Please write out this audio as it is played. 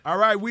All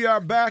right, we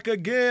are back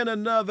again.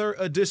 Another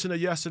edition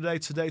of Yesterday,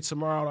 Today,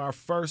 Tomorrow, our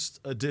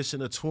first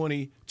edition of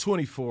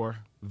 2024.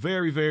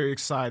 Very, very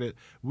excited.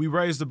 We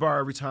raise the bar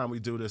every time we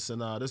do this, and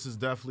this is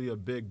definitely a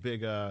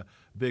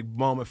big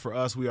moment for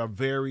us. We are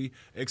very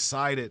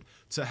excited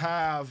to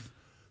have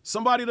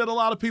somebody that a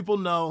lot of people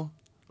know,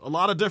 a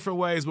lot of different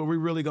ways, but we're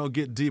really going to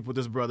get deep with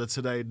this brother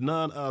today.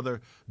 None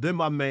other than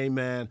my main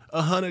man,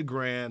 100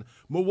 grand,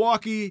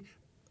 Milwaukee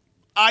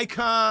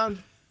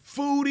icon,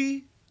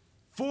 foodie,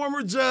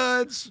 former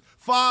judge,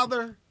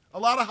 father, a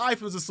lot of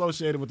hyphens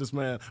associated with this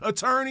man.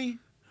 Attorney,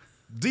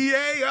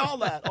 DA, all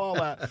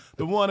that.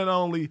 The one and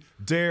only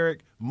Derek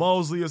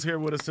Mosley is here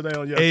with us today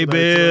on Yesterday. Hey,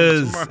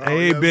 Biz.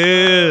 Hey,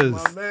 Biz.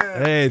 my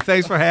man. Hey,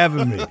 thanks for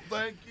having me.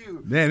 Thank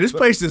you. Man, this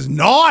place is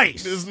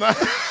nice. It's not.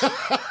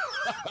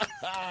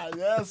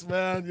 Yes,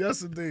 man.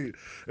 Yes, indeed.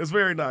 It's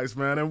very nice,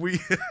 man. And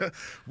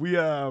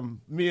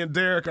me and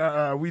Derek,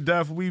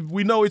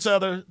 we know each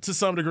other to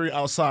some degree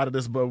outside of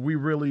this, but we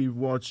really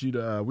want you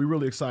to. We're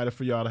really excited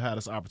for y'all to have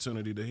this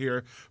opportunity to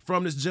hear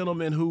from this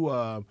gentleman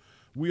who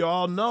we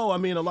all know. I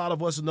mean, a lot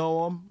of us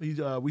know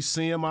him. We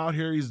see him out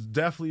here. He's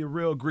definitely a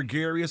real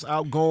gregarious,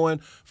 outgoing,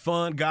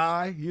 fun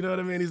guy. You know what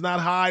I mean? He's not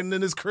hiding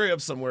in his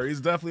crib somewhere.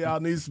 He's definitely out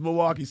in these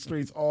Milwaukee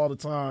streets all the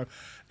time.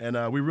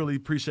 And we really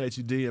appreciate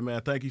you, D. And,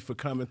 man, thank you for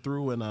coming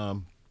through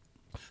and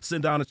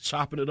sitting down and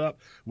chopping it up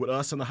with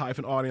us and the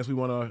Hyphen audience. We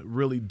want to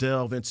really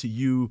delve into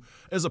you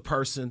as a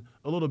person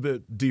a little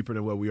bit deeper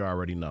than what we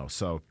already know.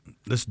 So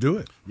let's do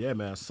it. Yeah,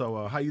 man.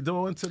 So how you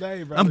doing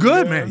today, brother? I'm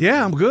good, man.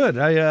 Yeah, I'm good.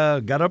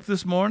 I got up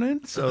this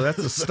morning, so that's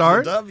a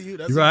start. That's a W.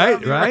 That's right, a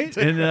W right.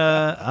 And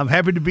I'm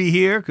happy to be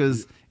here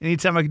because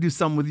anytime I can do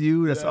something with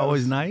you, that's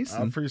always nice.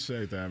 I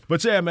appreciate that.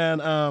 But yeah,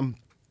 man.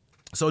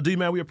 So D,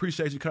 man, we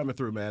appreciate you coming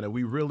through, man, and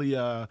we really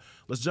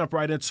let's jump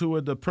right into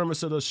it. The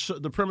premise of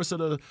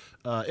the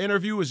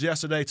interview is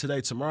yesterday, today,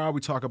 tomorrow.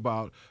 We talk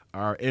about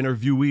our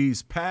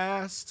interviewees'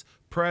 past,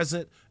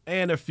 present,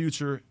 and their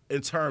future in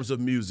terms of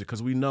music,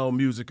 because we know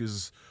music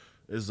is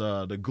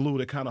the glue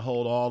that kind of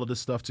hold all of this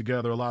stuff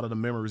together. A lot of the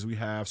memories we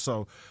have.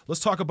 So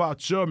let's talk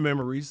about your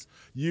memories.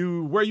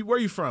 Where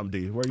you from,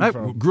 D? Where you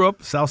from? I grew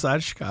up south side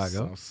of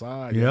Chicago. South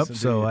side. Yep. Yes,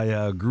 so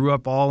I grew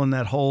up all in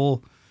that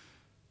whole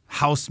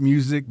house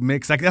music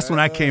mix. Like that's when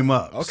I came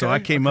up. Okay, so I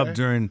came up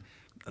during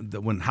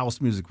when house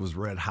music was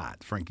red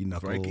hot. Frankie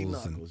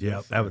Knuckles. And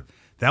yes,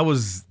 that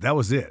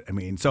was it. I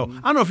mean, so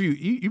I don't know if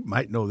you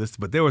might know this,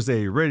 but there was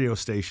a radio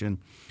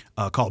station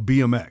called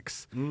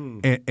BMX,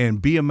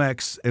 and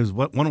BMX is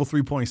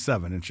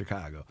 103.7 in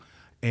Chicago,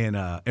 and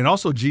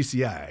also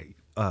GCI.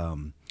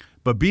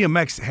 But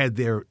BMX had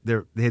they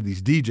had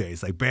these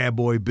DJs like Bad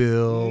Boy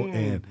Bill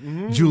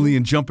and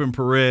Julian Jumpin'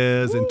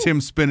 Perez and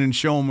Tim Spinnin'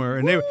 Schomer,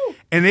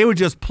 and they would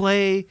just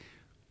play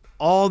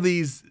all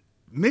these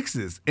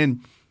mixes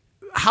and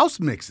house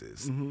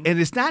mixes. And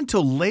it's not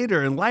until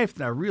later in life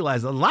that I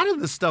realized a lot of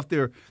the stuff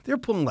they're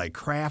pulling like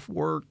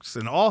Kraftwerks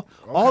and all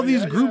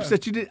these groups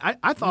that you did.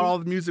 I thought all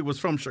the music was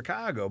from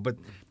Chicago, but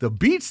the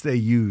beats they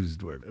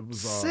used were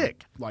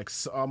sick. Like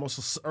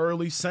almost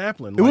early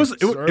sampling. It was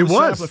from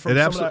some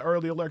of that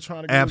early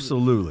electronic music.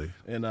 Absolutely.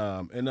 And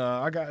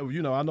I got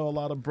I know a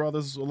lot of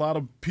brothers, a lot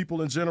of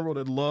people in general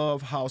that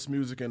love house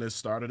music, and it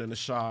started in the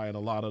Shy, and a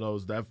lot of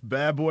those. That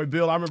Bad Boy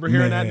Bill, I remember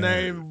hearing that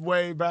name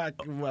way back.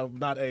 Well,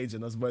 not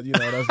aging us, but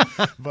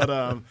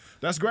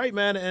that's great,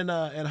 man.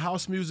 And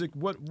house music.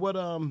 What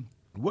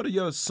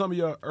are some of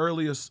your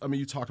earliest? I mean,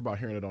 you talked about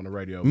hearing it on the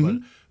radio,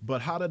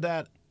 but how did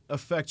that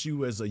affect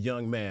you as a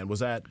young man? Was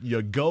that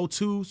your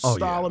go-to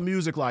style of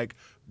music, like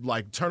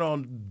turn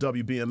on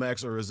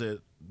WBMX, or is it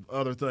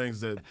other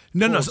things that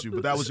forced you?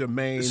 But that was your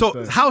main. So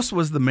thing. House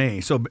was the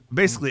main. So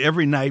basically,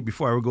 every night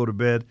before I would go to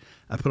bed,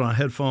 I put on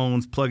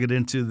headphones, plug it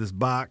into this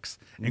box,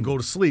 and go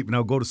to sleep. And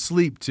I'll go to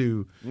sleep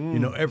to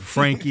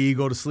Frankie,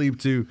 go to sleep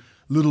to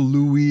Little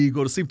Louie,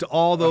 go to sleep to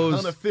all those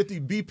 150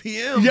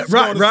 BPM. Yeah,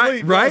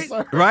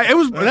 right. It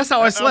was that's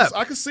how I slept.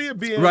 I could see it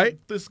being right.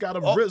 It's got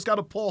a pulse. It's got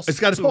a pulse.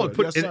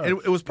 Yes,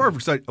 it was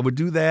perfect. So I would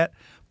do that,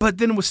 but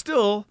then it was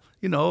still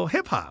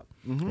hip hop.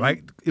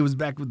 Right? It was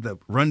back with the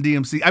Run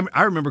DMC.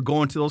 I remember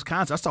going to those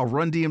concerts. I saw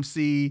Run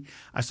DMC.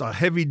 I saw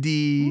Heavy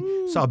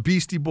D. Saw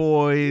Beastie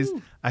Boys.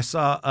 I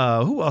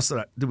saw who else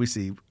did we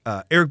see?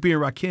 Eric B.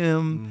 and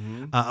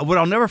Rakim. What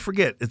I'll never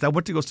forget is I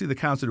went to go see the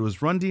concert. It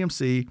was Run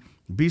DMC,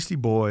 Beastie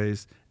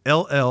Boys,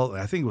 LL.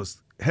 I think it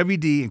was Heavy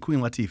D and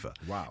Queen Latifah.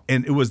 Wow!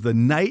 And it was the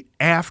night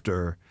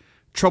after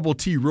Trouble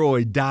T.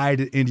 Roy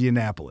died in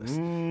Indianapolis.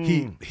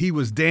 He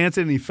was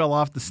dancing and he fell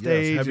off the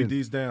stage. Yes, Heavy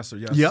D's dancer.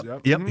 Yes.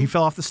 Yep. He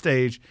fell off the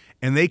stage,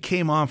 and they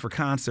came on for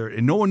concert,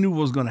 and no one knew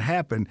what was going to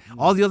happen.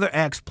 All the other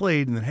acts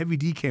played, and then Heavy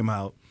D came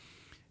out,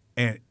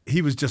 and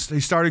he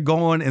started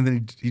going, and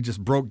then he just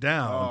broke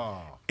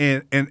down,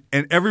 and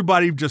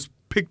everybody just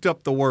picked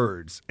up the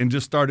words and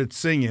just started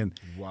singing.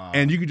 Wow.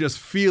 And you could just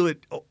feel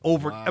it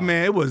over. Wow. I mean,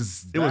 it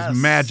was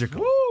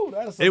magical.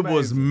 It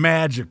was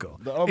magical.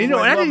 And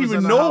I didn't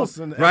even know,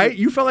 right?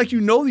 You felt like you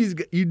knew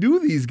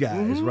these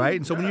guys, right?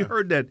 And so when you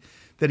heard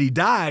that he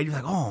died, you're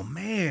like, oh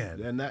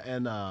man. And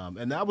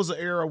that was an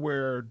era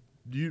where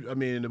I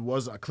mean, it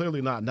was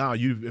clearly not now.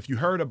 If you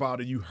heard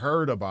about it, you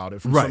heard about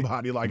it from Right.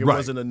 somebody. Like it Right.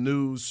 wasn't a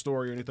news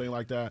story or anything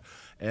like that.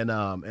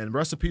 And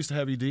rest in peace to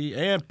Heavy D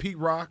and Pete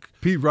Rock.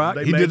 Pete Rock,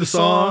 They he made did the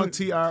song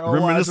TRO.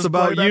 Reminisce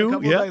About You. A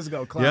couple of days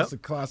ago.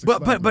 Classic. But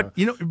stuff, man.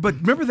 but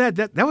remember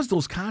that was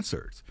those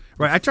concerts,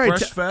 right? I tried Fresh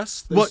to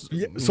Fest. Well,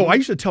 so I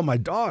used to tell my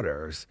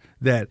daughters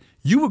that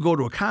you would go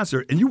to a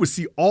concert and you would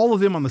see all of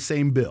them on the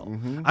same bill.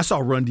 Mm-hmm. I saw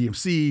Run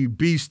DMC,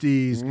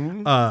 Beasties,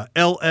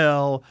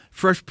 LL,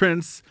 Fresh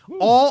Prince,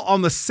 all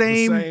on the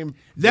same.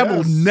 That will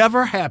yes.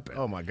 never happen.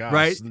 Oh, my gosh.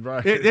 Right?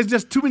 Right. There's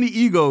just too many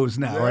egos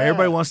now. Right? Yeah.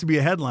 Everybody wants to be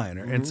a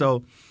headliner, and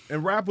so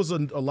And rap was a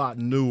lot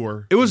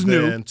newer. It was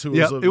new. then, too.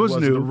 Yeah, it was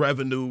wasn't new. the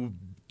revenue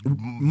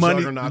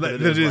money juggernaut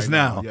that it is right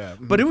now. Yeah.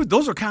 But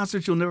those are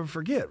concerts you'll never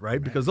forget, right?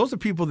 Because those are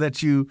people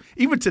that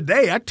even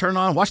today, I turn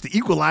on, watch The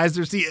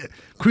Equalizer, see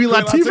Queen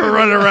Latifah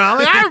running around.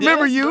 Like, I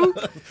remember you.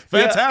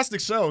 Fantastic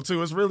show,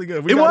 too. It's really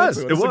good. It was.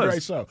 It's a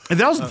great show. And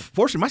that was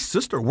fortunate. My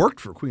sister worked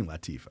for Queen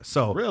Latifah.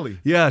 So Really?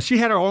 Yeah, she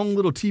had her own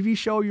little TV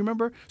show, you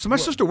remember? So my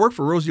sister worked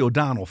for Rosie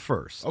O'Donnell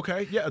first.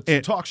 Okay, yeah, it's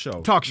a talk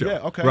show. Talk show. Yeah,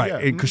 okay, right.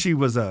 yeah. Because she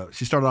was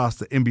she started off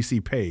the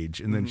NBC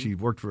page, and then she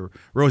worked for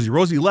Rosie.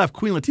 Rosie left.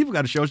 Queen Latifah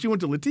got a show. She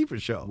went to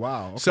Latifah's show.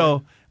 Wow, okay.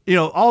 So,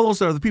 all those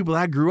are the people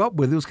I grew up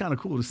with. It was kind of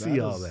cool to see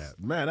all that.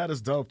 Man, that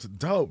is dope,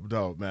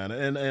 man.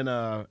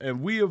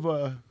 And we have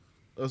an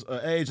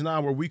age now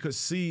where we could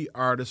see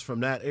artists from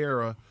that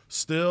era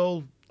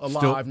still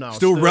alive now,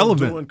 still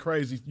relevant, doing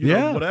crazy,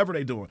 whatever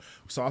they doing.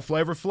 Saw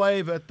Flavor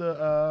Flav at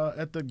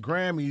the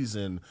Grammys,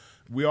 and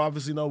we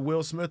obviously know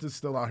Will Smith is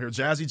still out here.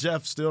 Jazzy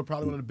Jeff still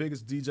probably one of the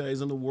biggest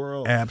DJs in the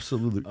world.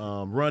 Absolutely.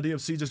 Run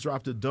DMC just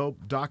dropped a dope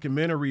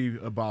documentary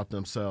about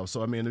themselves.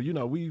 So I mean,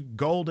 we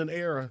golden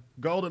era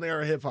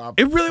hip hop.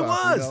 It really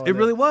was. It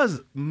really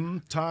was.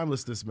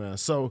 Timelessness, man.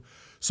 So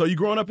you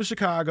growing up in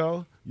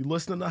Chicago, you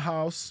listening to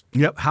house.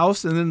 Yep,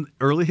 house and then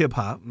early hip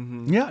hop.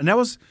 Yeah, and that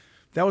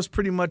was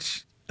pretty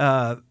much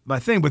my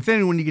thing. But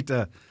then when you get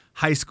to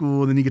high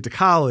school, then you get to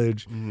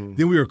college, then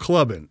we were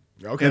clubbing.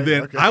 Okay, and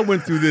then I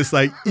went through this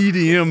like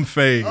EDM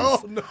phase.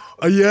 Oh no!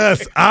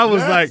 Yes, I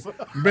was like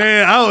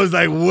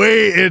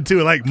way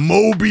into it, like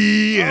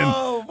Moby and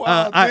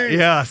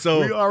wow, So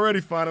we already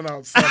finding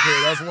out stuff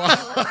here. That's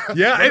why.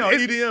 Yeah,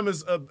 EDM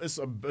is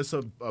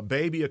a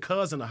baby, a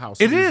cousin of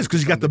house. It is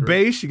because you got the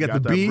bass, you got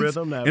the that beats.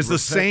 rhythm, it's the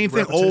same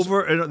thing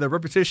over the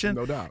repetition.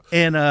 No doubt.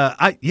 And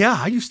I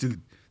used to.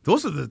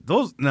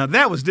 Those now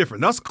that was different.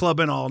 That's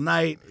clubbing all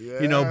night.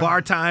 Yeah.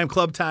 Bar time,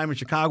 club time in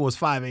Chicago was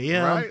 5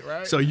 a.m.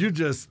 Right. So you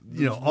just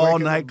all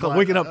night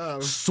waking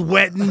up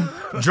sweating,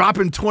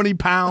 dropping 20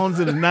 pounds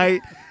in a night.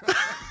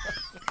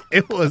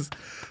 It was.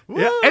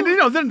 Yeah, and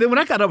then when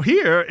I got up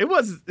here, it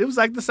was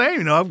like the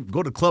same. I would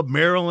go to Club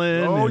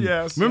Maryland. Oh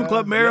yes, remember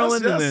Club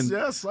Maryland? Yes, and then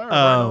yes,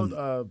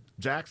 sir.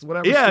 Jackson,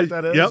 whatever street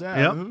that is. Yep.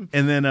 Mm-hmm.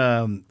 And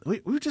then we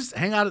would just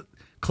hang out at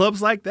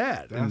clubs like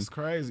that. That's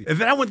crazy. And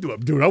then I went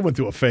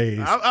through a phase.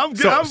 I'm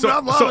good.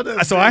 I'm loving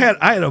this. So I had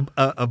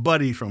a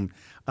buddy from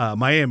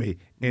Miami,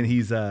 and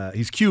he's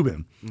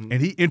Cuban, and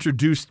he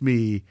introduced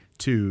me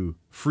to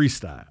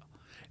freestyle.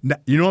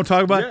 You know what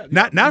I'm talking about?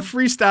 Yeah. Not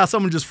freestyle.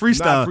 Someone just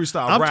freestyle. Not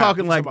freestyle I'm rap.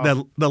 talking like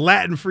the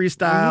Latin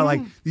freestyle, like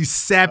these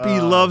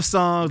sappy love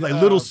songs,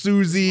 like Little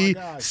Susie,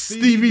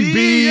 Stevie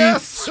B,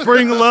 yes.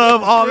 Spring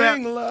Love, all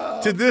Spring that.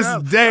 Love. To this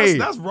day,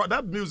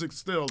 that music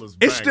still is.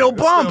 it still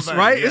bumps,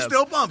 right? Yes. It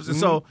still bumps, and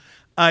so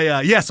so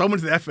I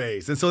went to that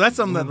phase, and so that's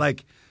something that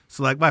like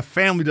my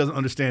family doesn't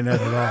understand that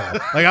at all.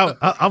 Like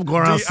I'm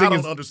going around singing.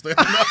 I don't understand.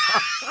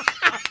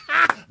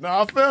 No,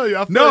 I feel you.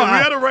 I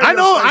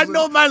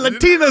know my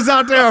Latinas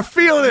out there are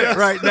feeling it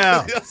right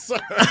now. Yes, sir.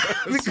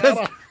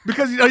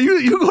 because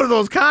you go to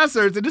those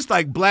concerts and it's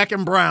like Black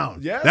and Brown.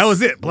 Yes. That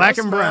was it, Black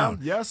Yes, and Brown.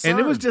 ma'am. Yes, sir. And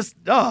it was just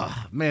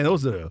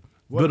those are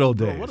good old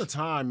days. What a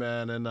time,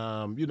 man. And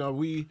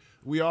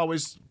we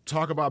always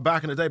talk about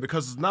back in the day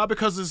because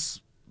it's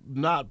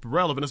not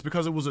relevant. It's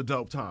because it was a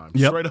dope time.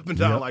 Yep. Straight up and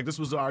down. Yep. Like this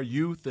was our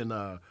youth and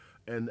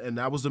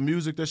that was the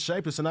music that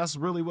shaped us. And that's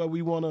really what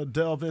we want to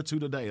delve into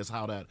today is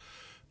how that.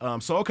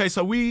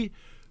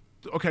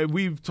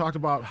 We've talked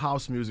about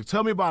house music.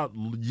 Tell me about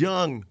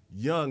young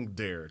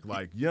Derek,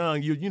 like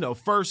young,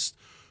 first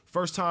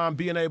time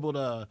being able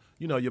to,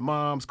 your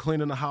mom's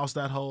cleaning the house,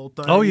 that whole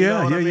thing. Oh you yeah,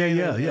 know what yeah, I mean?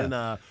 yeah, yeah.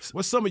 And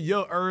what's some of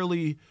your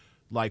early,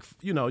 like,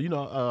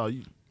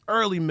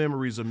 early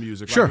memories of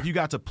music? Sure. Like if you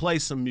got to play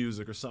some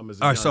music or something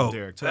as a All young right, so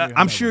Derek. Tell me how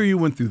I'm that sure went. you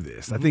went through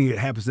this. I think it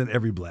happens in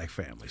every black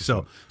family.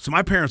 So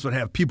my parents would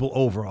have people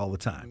over all the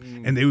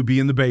time, and they would be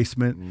in the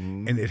basement,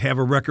 and they'd have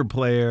a record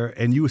player,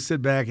 and you would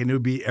sit back, and it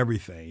would be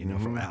everything,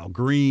 from Al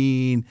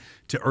Green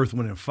to Earth,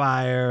 Wind, and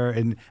Fire,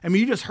 and I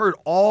mean, you just heard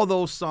all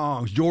those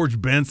songs.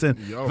 George Benson.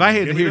 If I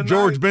had to hear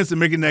George Benson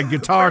making that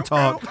guitar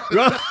talk,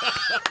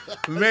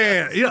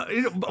 man,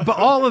 but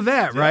all of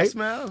that, right? Yes,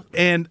 man.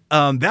 And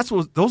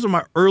those are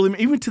my early.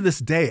 Even to this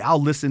day,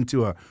 I'll listen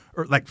to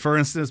like for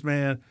instance,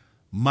 man,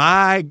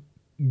 my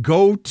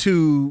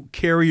go-to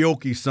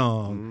karaoke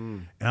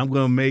song, and I'm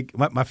gonna make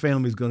my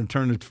family's gonna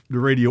turn the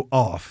radio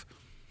off.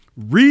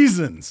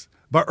 Reasons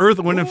by Earth,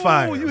 Wind, and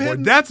Fire. Boy,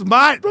 that's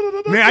my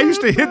man. I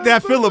used to hit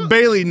that Philip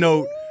Bailey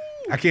note.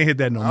 I can't hit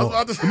that no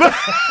more.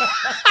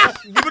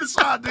 Give it a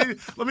shot, dude.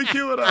 Let me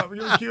cue it up.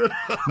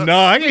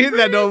 No, I can't hit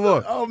that no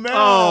more. Oh man.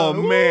 Oh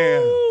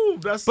man. Ooh,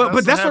 that's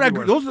what I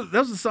grew. Those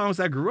are the songs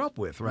I grew up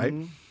with, right?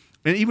 Mm-hmm.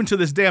 And even to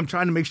this day, I'm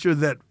trying to make sure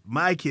that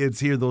my kids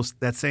hear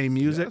that same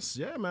music. Yes,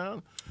 yeah,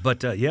 man.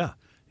 But yeah.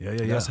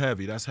 That's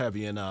heavy. That's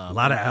heavy, and a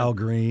lot of Al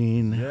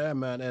Green. Yeah,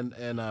 man,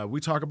 and we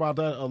talk about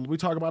that. We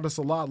talk about this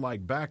a lot.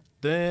 Like back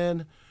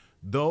then,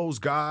 those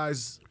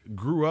guys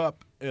grew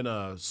up in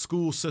a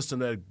school system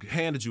that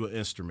handed you an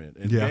instrument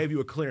and gave you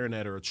a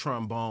clarinet or a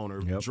trombone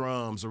or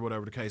drums or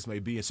whatever the case may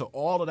be. And so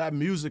all of that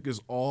music is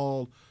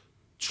all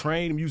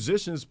trained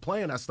musicians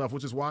playing that stuff,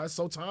 which is why it's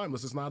so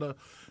timeless. It's not a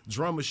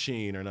drum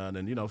machine or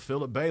nothing. And,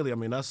 Philip Bailey, I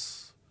mean,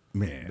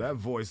 that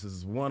voice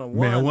is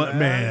one-on-one.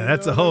 Man,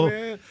 that's a whole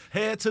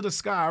Head to the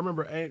Sky. I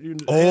remember Head to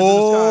the Sky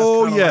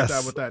is like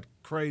that with that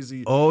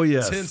crazy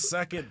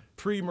 10-second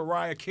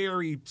pre-Mariah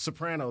Carey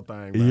soprano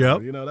thing.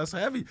 Man. Yep. That's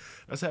heavy.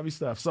 That's heavy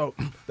stuff. So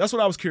that's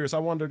what I was curious. I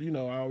wondered,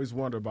 I always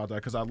wonder about that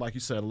because like you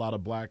said, a lot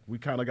of we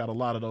kind of got a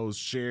lot of those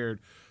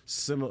shared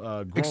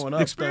growing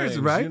up experiences,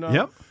 things, right?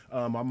 Yep.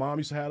 My mom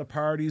used to have the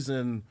parties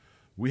and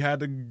we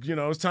had to,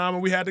 it was time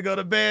when we had to go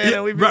to bed.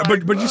 And we'd be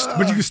but you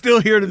can still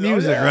hear the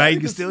music, right? You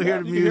can still hear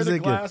the music. You hear the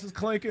glasses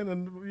clinking,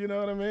 and you know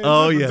what I mean.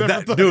 Oh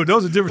yeah, dude,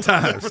 those are different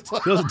times.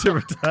 Those are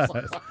different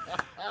times.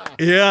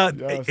 Yeah,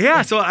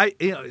 yeah. So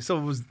so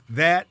it was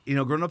that,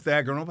 growing up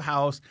a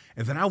house,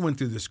 and then I went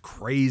through this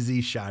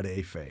crazy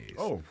Sade phase.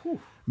 Oh. Whew.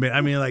 Man,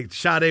 I mean, like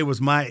Sade was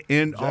my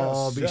end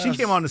all. Yes. She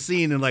came on the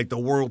scene and like the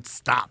world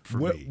stopped for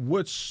me.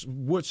 Which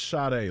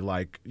Sade?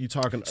 Like you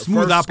talking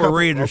Smooth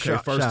Operator?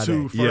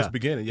 First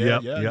beginning.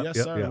 Yes,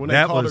 sir. When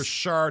they called her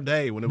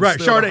Sade, when it was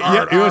right, still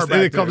Sade.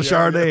 They called her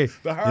Sade.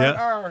 The hard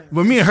R.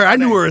 But me and her, I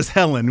knew her as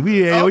Helen.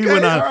 We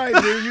went on. All right,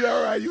 dude. You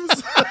all right?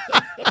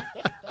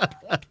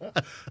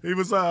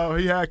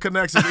 He had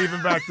connections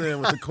even back then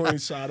with the Queen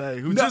Sade,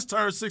 who just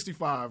turned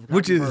 65.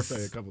 Birthday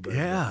a couple days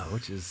ago.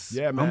 Which is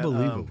man,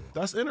 unbelievable.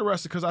 That's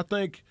interesting because I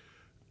think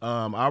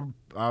I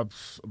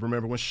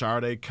remember when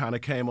Sade kind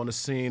of came on the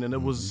scene, and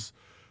it was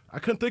I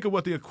couldn't think of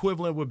what the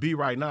equivalent would be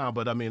right now,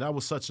 but I mean that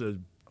was such a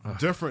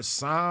different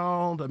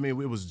sound. I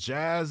mean it was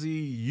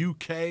jazzy,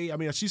 UK. I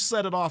mean she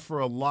set it off for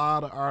a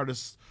lot of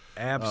artists.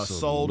 Absolutely.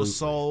 Soul to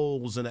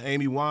Souls and the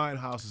Amy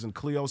Winehouses and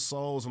Cleo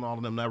Souls and all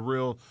of them. That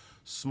real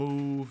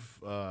smooth,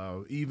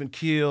 even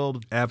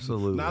keeled.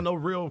 Absolutely. Not no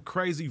real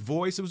crazy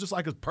voice. It was just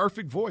like a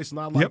perfect voice.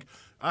 Not like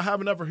I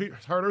haven't ever heard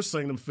her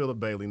sing them Philip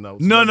Bailey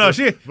notes. No, but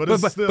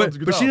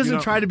she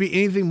doesn't try to be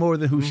anything more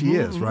than who she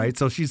is, right?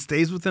 So she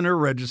stays within her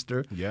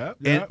register. Yeah.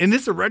 And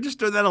it's a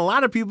register that a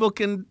lot of people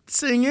can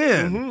sing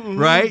in,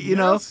 right? You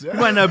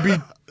might not be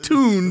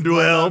tuned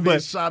well,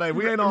 but Sade.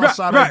 We ain't all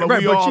Sade, but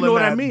we all you know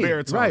what I mean,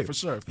 baritone, right? For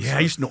sure.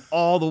 I used to know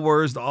all the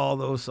words to all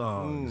those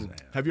songs.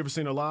 Have you ever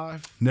seen her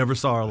live? Never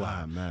saw her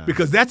live, man.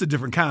 Because that's a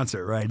different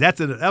concert, right? That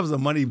was a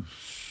money.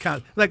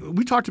 Like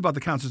we talked about the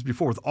concerts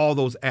before with all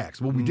those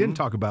acts. What we didn't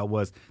talk about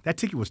was that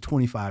ticket was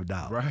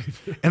 $25, right?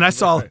 And I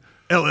saw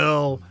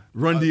LL,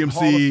 Run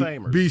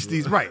DMC,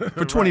 Beasties, right,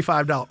 for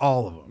 $25,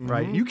 all of them,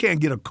 right? You can't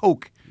get a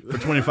Coke for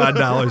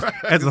 $25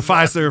 at the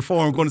Fiserv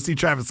Forum going to see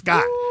Travis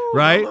Scott,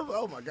 right?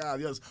 Oh my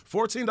God, yes,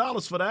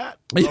 $14 for that.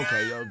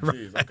 Okay,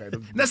 okay.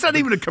 That's not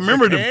even a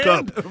commemorative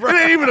cup. Right.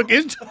 It ain't even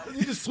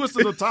you just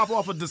twisted the top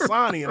off of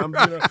Dasani, and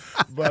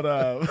but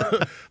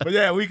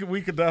yeah,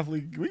 we could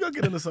definitely gonna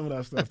get into some of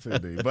that stuff too,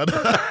 D. But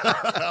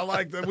I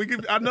like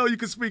that. I know you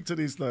can speak to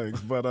these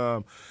things, but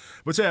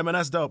yeah, man,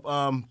 that's dope.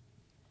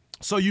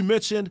 So you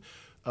mentioned.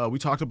 We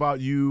talked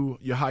about your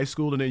high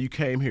school, and then you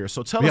came here.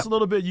 So tell us a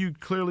little bit. You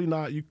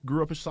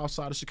grew up in South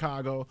Side of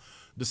Chicago.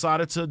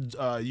 Decided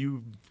to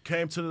you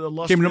came to the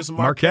illustrious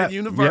Marquette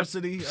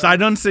University.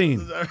 Sight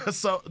unseen.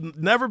 So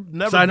never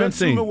Sight been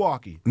unseen. to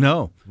Milwaukee.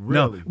 No,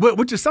 really. No.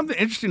 Which is something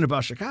interesting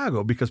about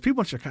Chicago because people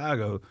in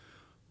Chicago.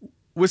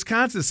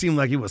 Wisconsin seemed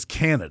like it was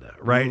Canada,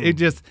 right?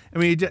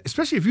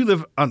 Especially if you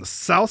live on the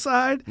south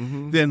side,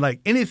 then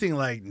like anything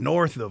like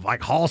north of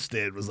like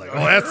Halstead was like,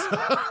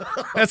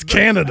 that's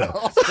Canada.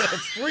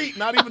 That's street,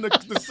 not even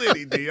the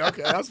city, D.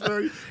 Okay, that's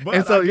very.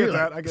 But I get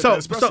that,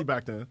 especially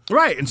back then.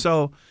 Right, and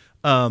so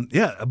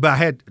but I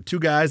had two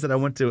guys that I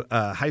went to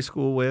high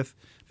school with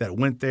that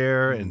went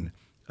there, and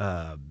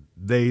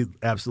they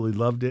absolutely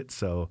loved it.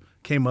 So.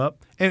 Came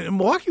up, and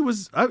Milwaukee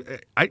was.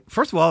 I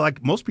first of all,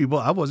 like most people,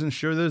 I wasn't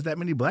sure there was that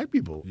many black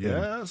people.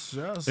 Yes,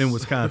 in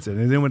Wisconsin.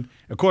 And then when,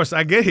 of course,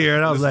 I get here,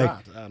 and I was like,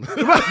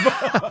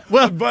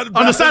 but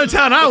on the side of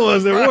town I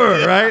was, there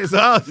were right.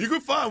 So you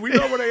can find. We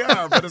know where they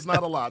are, but it's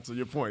not a lot. To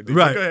your point,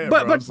 right? Go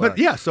ahead, but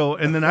yeah. So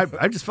and then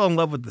I just fell in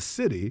love with the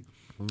city,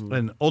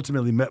 and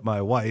ultimately met my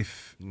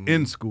wife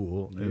in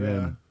school. And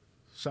then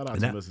shout out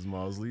to Mrs.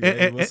 Mosley.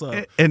 What's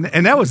up? And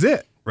that was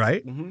it,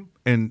 right?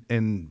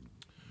 And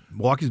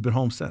Milwaukee's been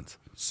home since.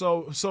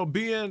 So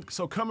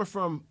coming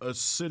from a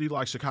city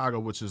like Chicago,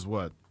 which is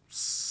what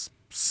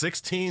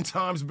 16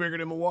 times bigger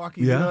than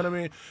Milwaukee, you know what I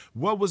mean?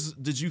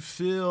 Did you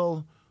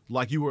feel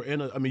like you were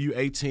you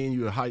 18,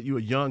 you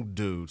a young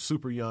dude,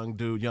 super young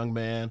dude, young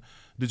man.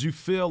 Did you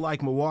feel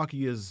like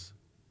Milwaukee is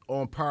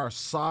on par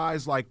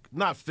size, like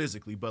not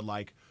physically, but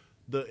like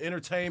the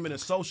entertainment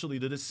and socially?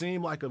 Did it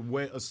seem like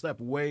a step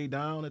way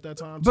down at that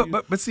time?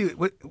 But see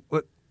what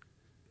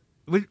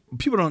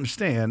people don't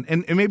understand,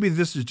 and maybe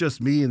this is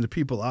just me and the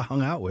people I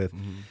hung out with.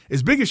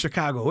 As big as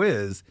Chicago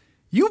is,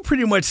 you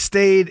pretty much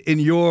stayed in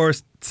your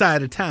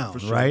side of town,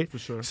 right? For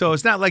sure. So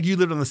it's not like you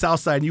lived on the south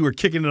side and you were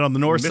kicking it on the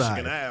north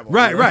Michigan side. Ave,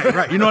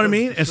 Right. You know what I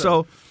mean? And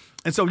sure.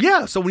 so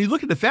yeah. So when you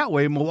look at it that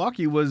way,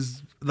 Milwaukee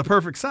was the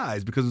perfect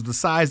size because of the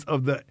size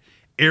of the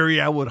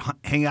area I would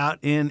hang out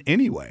in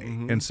anyway.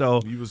 And so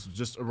you was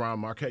just around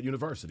Marquette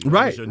University.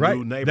 Right. New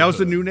That was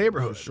the new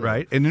neighborhood, sure.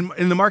 right? And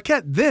in the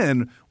Marquette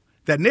then,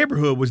 that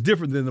neighborhood was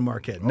different than the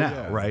Marquette now,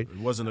 yeah. right? It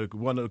wasn't a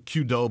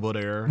Qdoba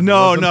there.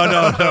 No.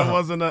 It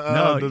wasn't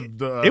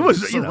It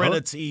was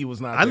Serenity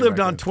was not. I there lived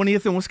back on then.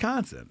 20th in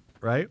Wisconsin,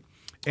 right?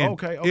 And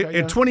Okay, And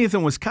yeah. 20th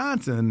in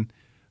Wisconsin,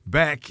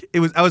 I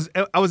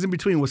was in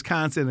between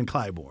Wisconsin and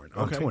Clybourne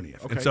on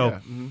 20th, Okay, and so. yeah.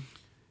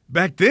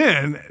 Back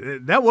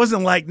then, that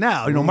wasn't like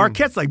now. You know,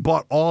 Marquette's like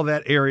bought all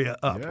that area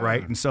up, Yeah.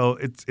 right? And so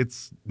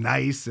it's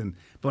nice.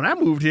 But when I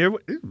moved here,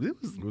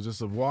 It was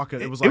just a walk.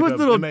 It was a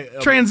little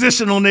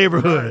transitional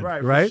neighborhood,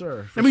 right?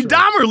 For I mean, sure.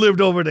 Dahmer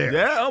lived over there.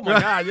 Yeah. Oh my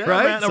God. Yeah.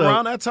 Right? Man, So-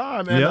 around that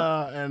time, and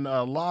Yep. and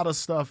a lot of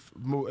stuff.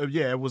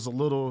 Yeah, it was a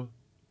little.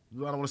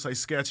 I don't want to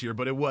say sketchier,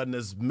 but it wasn't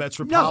as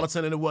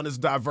metropolitan and it wasn't as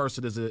diverse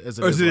as it is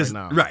right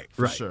now. Right.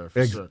 For sure.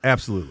 For sure.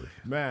 Absolutely.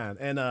 Man,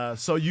 and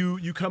so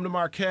you come to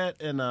Marquette,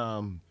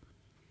 and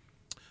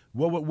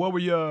what were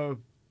your?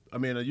 I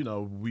mean,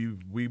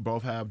 we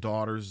both have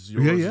daughters.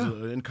 Yours Yeah.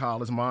 is in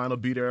college. Mine will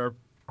be there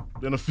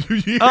in a few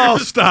years. Oh,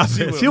 stop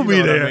it. She'll be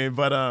you know there. what I mean?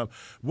 But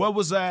what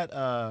was that?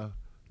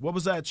 What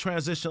was that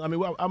transition? I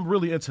mean, I'm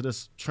really into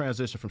this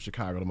transition from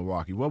Chicago to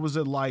Milwaukee. What was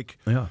it like?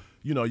 Yeah.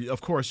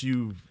 Of course,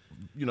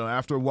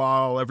 after a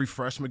while, every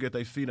freshman get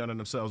their feet under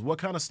themselves. What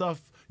kind of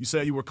stuff? You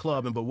said you were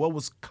clubbing, but what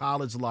was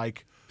college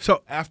like?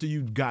 So after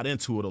you got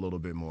into it a little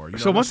bit more.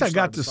 Once I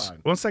got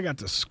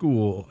to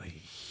school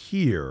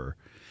here,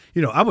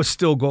 I would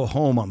still go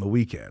home on the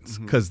weekends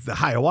because the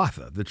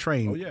Hiawatha, the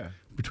train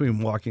between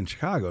Milwaukee and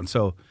Chicago. And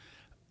so,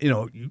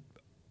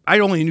 I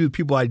only knew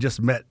people I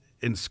just met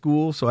in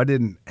school, so I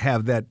didn't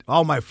have that.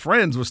 All my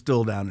friends were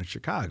still down in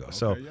Chicago.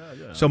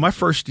 So my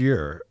first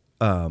year,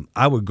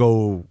 I would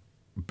go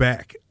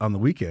back on the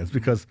weekends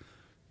because,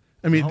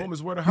 I mean, home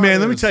is where the heart man,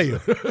 let me is. tell you,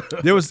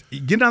 there was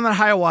getting on the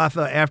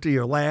Hiawatha after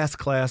your last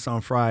class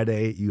on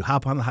Friday. You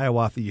hop on the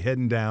Hiawatha, you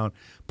heading down,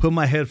 put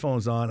my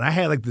headphones on. And I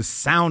had like this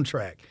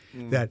soundtrack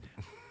that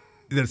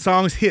the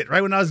songs hit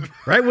right when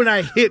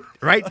I hit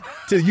right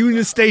to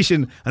Union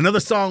Station. Another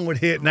song would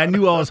hit, and I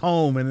knew I was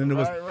home. And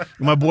then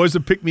my boys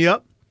would pick me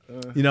up,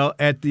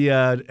 at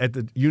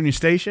the Union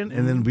Station,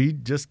 and then we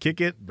just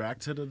kick it back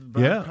to the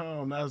back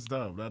home. That's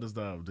dope. That is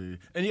dope, dude.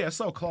 And yeah, it's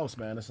so close,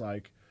 man. It's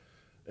like.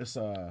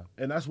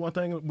 And that's one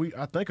thing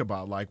I think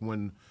about, like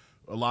when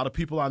a lot of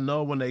people I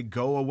know when they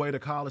go away to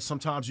college,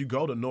 sometimes you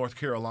go to North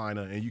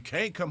Carolina and you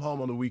can't come home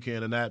on the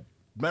weekend and that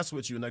mess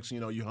with you. Next thing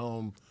you know, you're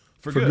home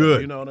for good.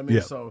 You know what I mean?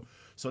 Yeah.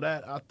 So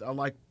that I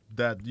like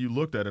that you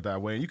looked at it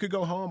that way. And you could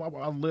go home.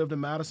 I lived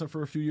in Madison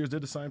for a few years,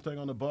 did the same thing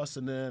on the bus,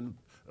 and then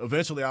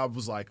eventually I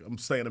was like, I'm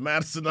staying in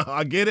Madison now.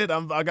 I get it.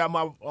 I got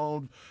my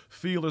own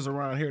feelers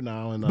around here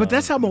now. And But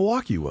that's how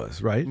Milwaukee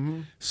was, right?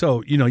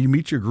 So, you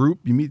meet your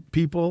group, you meet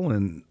people,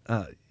 and,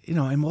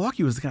 and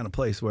Milwaukee was the kind of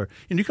place where,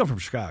 you come from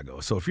Chicago.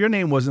 So if your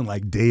name wasn't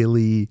like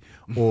Daly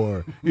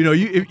or,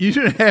 if you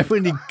didn't have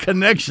any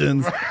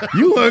connections,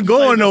 you weren't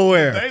going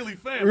nowhere. Daily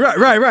family.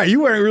 Right.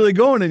 You weren't really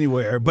going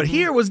anywhere. But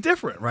here was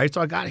different, right? So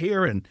I got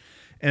here and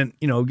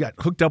got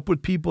hooked up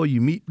with people.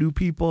 You meet new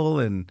people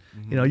and,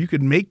 you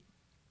could make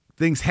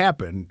things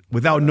happen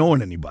without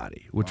knowing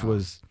anybody, which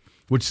was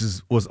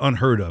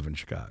unheard of in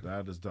Chicago.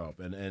 That is dope,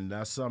 and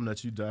that's something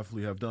that you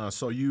definitely have done.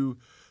 So you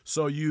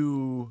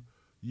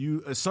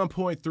at some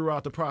point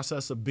throughout the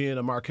process of being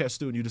a Marquette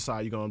student, you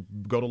decide you're going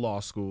to go to law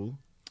school.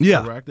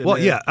 Yeah, correct?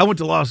 I went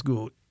to law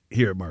school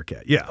here at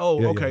Marquette. Yeah.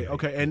 Oh, yeah, okay, yeah.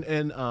 okay,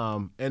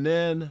 and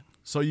then.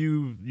 So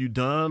you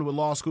done with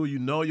law school? You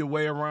know your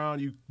way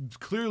around. You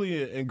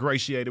clearly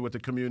ingratiated with the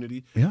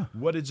community. Yeah.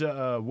 What did you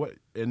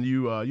And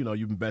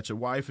you met your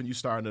wife and you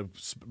started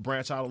to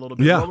branch out a little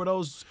bit. Yeah. What were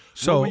those?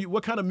 So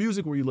what kind of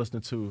music were you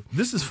listening to?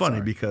 This is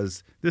funny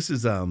because this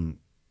is and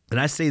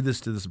I say this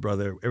to this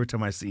brother every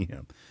time I see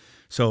him.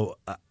 So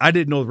I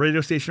didn't know the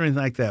radio station or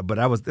anything like that, but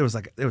there was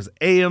an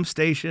AM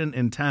station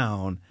in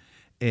town,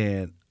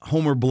 and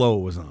Homer Blow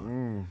was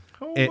on.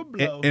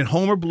 And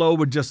Homer Blow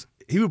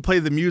he would play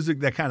the music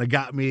that kind of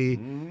got me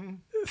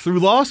through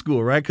law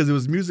school, right? Because it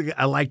was music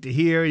I liked to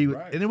hear.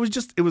 And it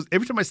was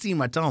every time I see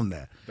him, I tell him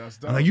that.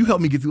 I'm like, you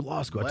helped me get through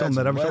law school. I tell him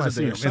that every time I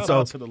see him. Shout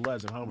out to the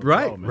legend, Homer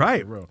Blow, man,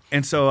 right. for real.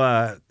 And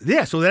so,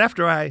 so then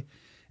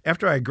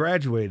after I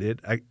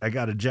graduated, I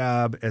got a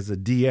job as a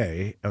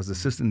DA. I was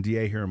assistant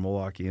DA here in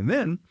Milwaukee. And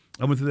then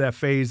I went through that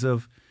phase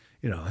of,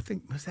 I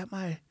think,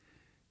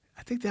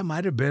 I think that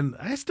might have been.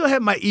 I still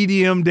had my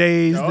EDM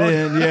days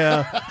then.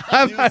 Yeah,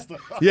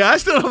 I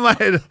still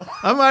might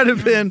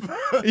have been.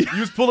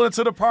 You was pulling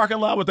into the parking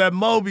lot with that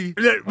Moby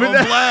on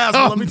blast.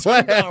 Let me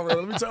turn it down.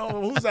 Let me tell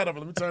who's that over.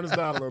 Let me turn this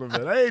down a little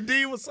bit. Hey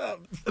D, what's up?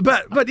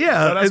 But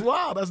yeah, that's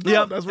wild. That's dope.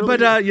 Yeah, that's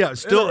really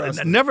still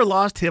never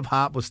lost hip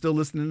hop. Was still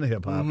listening to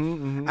hip hop.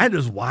 I had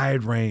this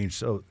wide range.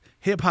 So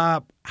hip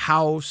hop,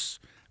 house,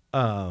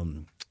 EDM,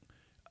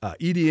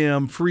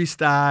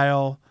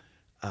 freestyle.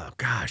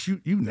 Gosh,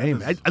 you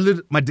name it.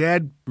 My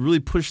dad really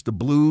pushed the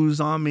blues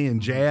on me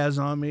and jazz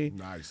on me.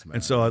 Nice, man.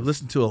 And so I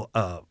listened to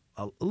a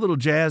little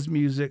jazz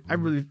music. I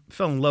really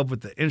fell in love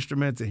with the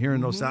instruments and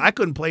hearing those sounds. I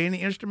couldn't play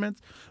any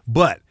instruments,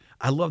 but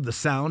I loved the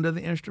sound of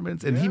the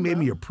instruments, and he made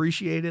me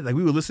appreciate it. Like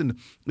we would listen.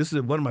 This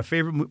is one of my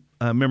favorite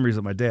memories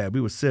of my dad. We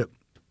would sit,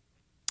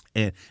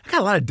 and I got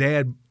a lot of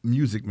dad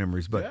music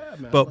memories, but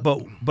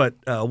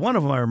one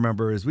of them I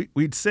remember is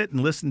we'd sit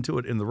and listen to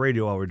it in the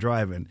radio while we're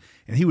driving,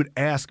 and he would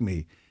ask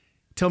me,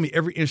 tell me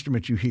every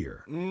instrument you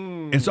hear.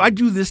 And so I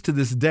do this to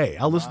this day.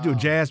 I'll listen to a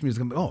jazz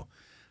music and go, oh,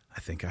 I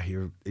think I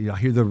hear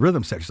the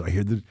rhythm section. I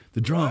hear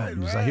the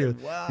drums. Right. I hear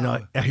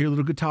I hear a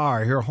little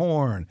guitar. I hear a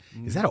horn.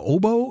 Is that an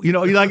oboe?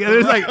 It's like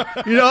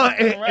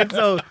and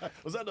so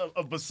was that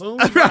a bassoon?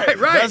 Right.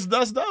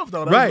 That's dope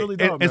though. That's really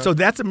dope. And so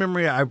that's a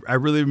memory I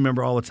really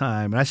remember all the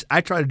time. And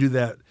I try to do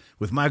that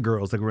with my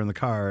girls. Like we're in the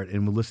car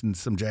and we'll listen to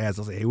some jazz.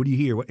 I'll say, hey, what do you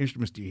hear? What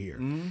instruments do you hear?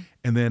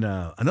 And then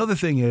another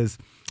thing is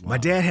my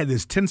dad had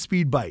this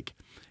 10-speed bike.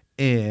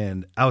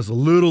 And I was a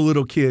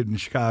little kid in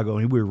Chicago,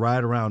 and we would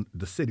ride around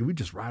the city. We'd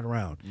just ride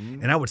around.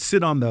 And I would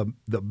sit on the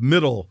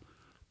middle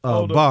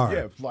bar.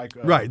 Yeah, like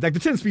the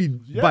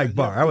 10-speed bike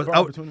bar.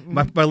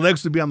 My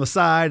legs would be on the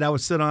side. I would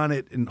sit on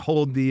it and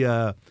hold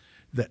the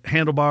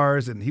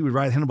handlebars, and he would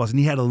ride the handlebars. And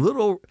he had a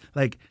little,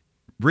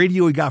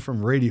 radio he got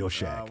from Radio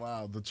Shack. Oh,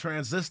 wow. The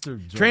transistor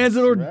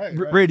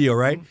radio,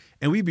 right?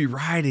 And we'd be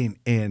riding,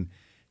 and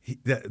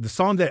the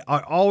song that I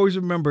always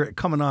remember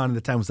coming on at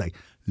the time was like,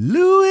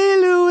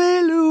 Louie,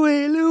 Louie,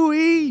 Louie,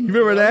 Louie. You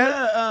remember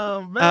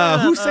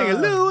that? Who's singing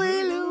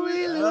Louie,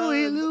 Louie,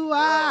 Louie,Louie?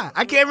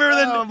 I can't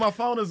remember the. My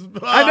phone is.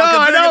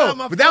 I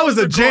know. But that was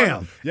a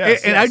jam.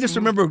 Yes, and I just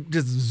remember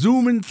just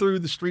zooming through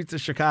the streets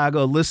of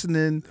Chicago,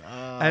 listening.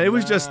 And it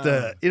was just,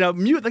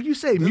 like you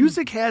say,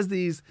 music has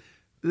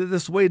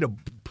this way to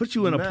put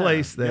you in a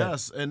place that.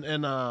 Yes,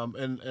 and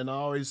I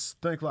always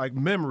think like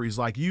memories.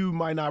 Like you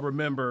might not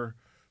remember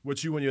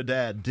what you and your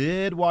dad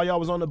did while y'all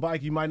was on the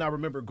bike. You might not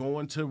remember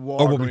going to Walgreens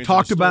or what we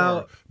talked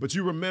about, but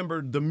you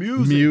remember the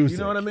music. You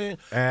know what I mean?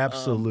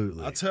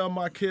 Absolutely. I tell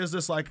my kids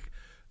this,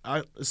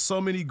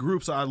 so many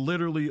groups I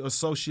literally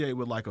associate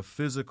with like a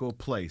physical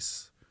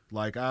place.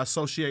 Like I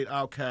associate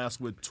Outkast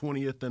with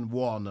 20th and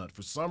Walnut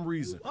for some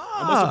reason.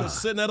 I must have been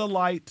sitting at a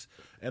light,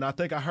 and I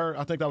think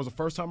that was the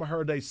first time I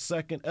heard their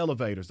second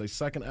Elevators, their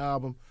second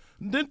album.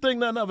 Didn't think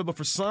nothing of it, but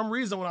for some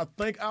reason, when I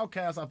think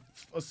Outkast, I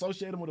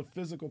associate them with a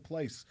physical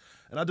place,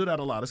 and I do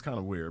that a lot. It's kind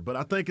of weird, but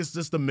I think it's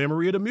just the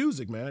memory of the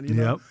music, man. You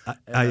know?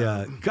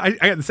 I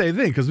got the same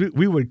thing because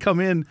we would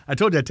come in. I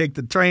told you I'd take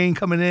the train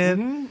coming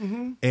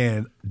in,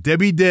 and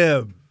Debbie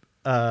Deb.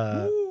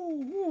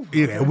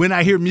 When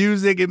I hear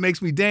music, it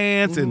makes me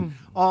dance, and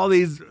all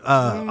these.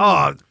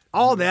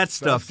 All that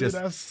stuff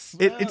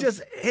it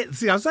just hit.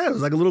 See, I was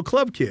like a little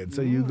club kid.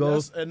 So you go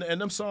and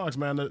them songs,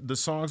 man. The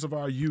songs of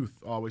our youth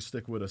always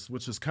stick with us,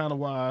 which is kind of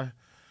why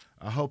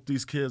I hope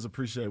these kids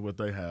appreciate what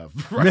they have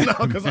right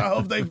now. Because I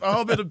hope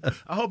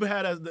it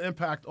had the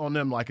impact on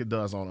them like it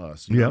does on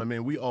us. You know what I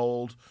mean? We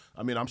old.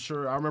 I mean, I'm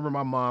sure. I remember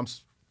my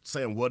mom's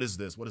saying, "What is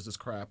this? What is this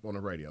crap on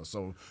the radio?"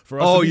 So for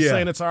us to be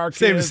saying it to our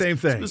kids, the same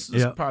thing. This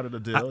is part of the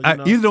deal.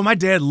 Even though my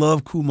dad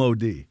loved Kumo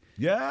D.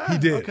 Yeah, he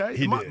did. Okay,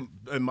 he did.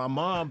 And my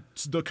mom,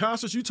 the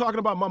concerts you talking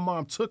about, my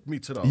mom took me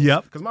to those.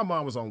 Yep. Because my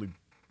mom was only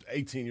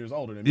 18 years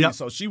older than me,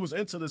 so she was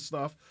into this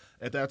stuff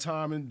at that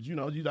time, and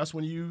that's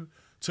when you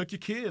took your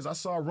kids. I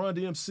saw Run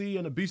DMC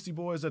and the Beastie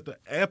Boys at the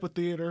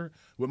amphitheater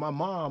with my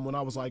mom when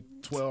I was like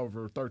 12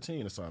 or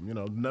 13 or something.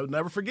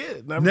 Never forget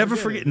it. Never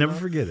forget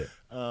it.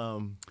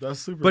 That's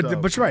super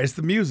dope. But you're right, it's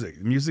the music.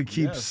 The music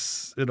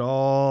keeps it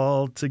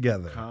all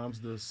together. Calms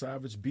the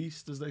savage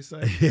beast, as they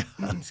say. Yeah.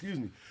 Excuse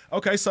me.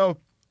 Okay, so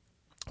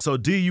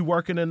D, you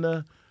working in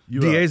the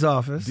DA's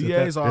office.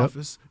 DA's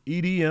office.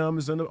 EDM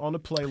is on the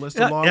playlist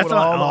along with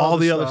all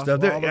the other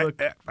stuff.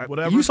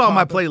 Whatever you saw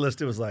my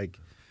playlist, it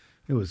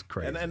was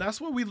crazy. And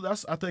that's what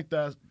I think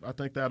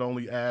that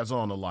only adds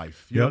on to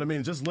life. You know what I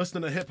mean? Just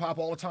listening to hip hop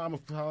all the time,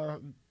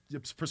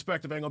 your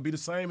perspective ain't gonna be the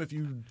same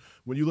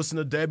when you listen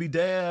to Debbie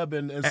Deb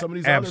and some of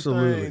these other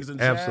things and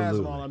jazz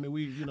and all. I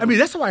mean,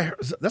 that's why.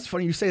 That's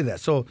funny you say that.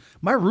 So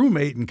my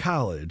roommate in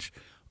college,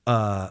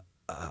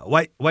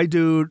 white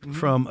dude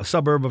from a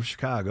suburb of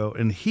Chicago,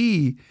 and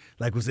he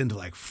was into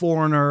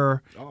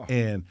Foreigner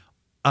and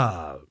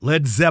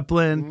Led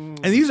Zeppelin,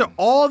 and these are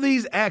all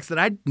these acts that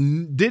I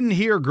didn't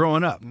hear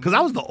growing up because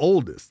I was the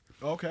oldest.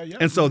 Okay, yeah.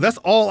 And so that's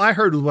all I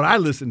heard was what I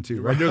listened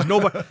to, right? There's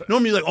nobody,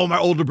 normally like, oh, my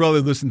older brother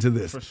listened to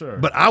this. For sure.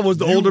 But I was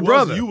the older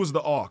brother. You was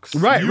the aux.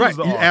 Right. Was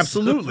the aux.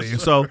 Absolutely. And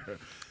so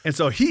And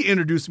so he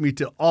introduced me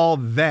to all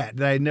that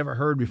I had never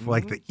heard before,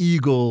 like the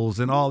Eagles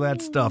and all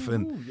that stuff.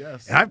 And,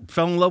 yes. and I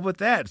fell in love with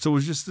that. So it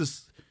was just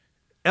this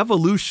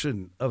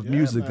evolution of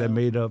music that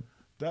made up.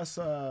 That's,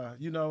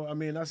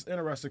 that's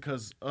interesting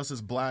because us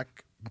as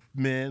black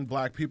men,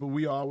 black people,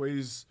 we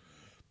always,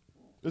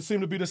 there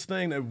seemed to be this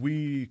thing that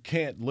we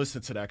can't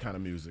listen to that kind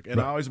of music. And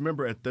I always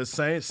remember at the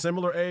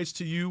similar age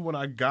to you, when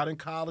I got in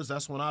college,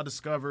 that's when I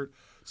discovered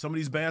some of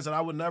these bands that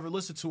I would never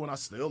listen to, and I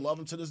still love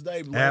them to this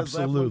day. Led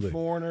Zeppelin,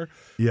 Foreigner,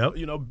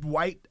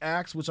 white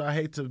acts, which I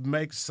hate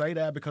to say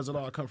that because it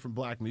all comes from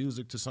black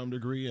music to some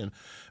degree.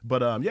 But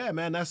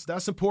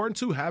that's important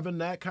too. Having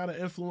that kind of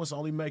influence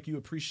only make you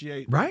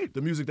appreciate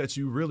the music that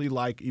you really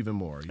like even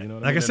more. You know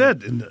what I mean? I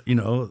said,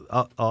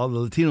 all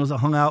the Latinos I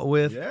hung out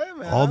with,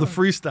 all the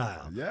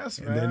freestyle. Yes,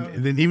 man.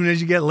 And then even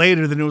as you get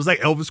later, then it was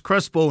like Elvis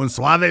Crespo and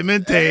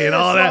Suavemente and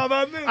all that.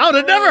 I would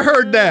have never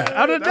heard that.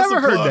 I would have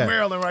never heard that.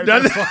 Maryland right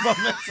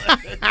there.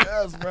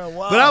 Yes, man.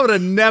 Wow. But I would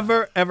have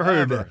never ever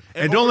heard of that.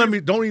 And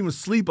don't even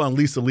sleep on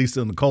Lisa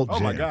and the Cult Jam.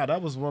 Oh my God,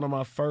 that was one of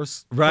my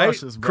first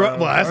crushes, bro.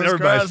 Well, that's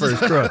everybody's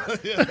first crush.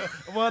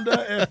 I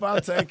wonder if I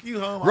take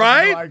you home.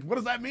 Right? Like, what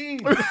does that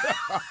mean?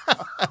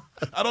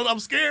 I'm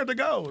scared to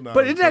go. No,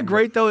 but isn't that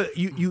great though?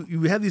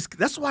 You have these.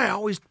 That's why I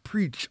always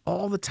preach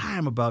all the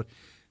time about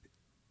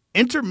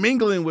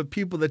intermingling with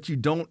people that you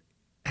don't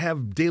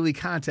have daily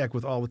contact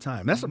with all the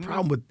time. That's the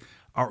problem with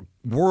our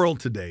world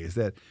today, is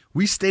that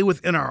we stay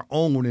within our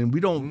own and we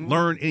don't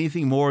learn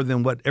anything more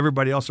than what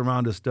everybody else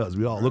around us does.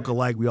 We all look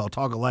alike. We all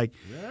talk alike.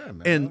 Yeah,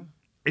 man. And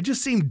it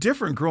just seemed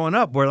different growing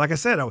up where, like I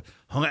said, I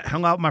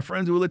hung out with my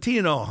friends who were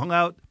Latino, hung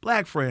out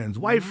black friends,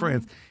 white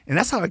friends. And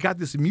that's how I got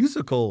this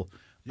musical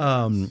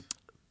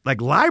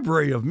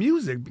library of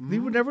music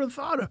you would never have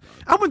thought of.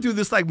 I went through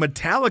this like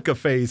Metallica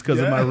phase because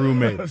of my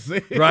roommate.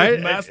 See? Right?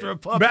 Master of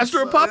Puppets.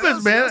 Master of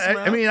Puppets, man.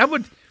 I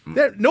mean,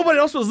 nobody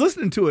else was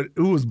listening to it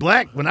who was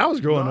black when I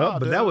was growing up,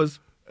 but that was...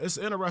 It's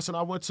interesting.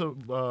 I went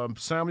to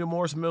Samuel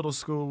Morse Middle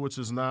School, which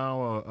is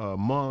now a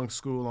Hmong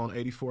school on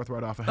 84th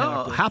right off of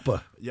Hampton.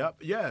 Hapa. Yep.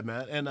 Yeah,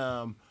 man.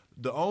 And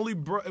the only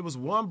it was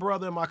one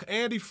brother in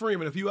Andy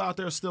Freeman, if you out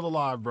there still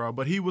alive, bro,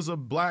 but he was a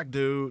black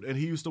dude, and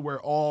he used to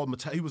wear all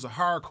metal. He was a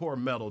hardcore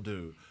metal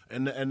dude.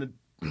 And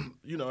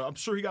I'm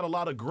sure he got a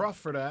lot of gruff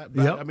for that.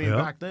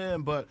 Back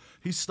then, but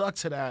he stuck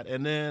to that.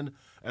 And then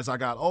as I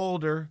got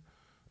older,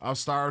 I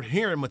started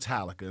hearing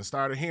Metallica and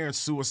started hearing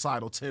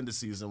Suicidal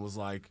Tendencies and was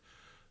like,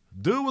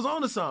 dude was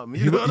onto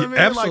something. You know what I mean?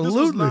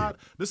 Absolutely. Like,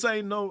 this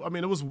ain't no, I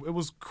mean, it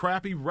was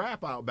crappy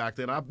rap out back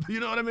then. You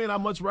know what I mean?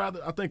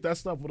 I think that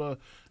stuff would have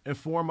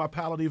informed my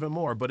palate even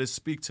more, but it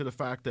speaks to the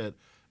fact that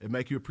it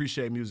make you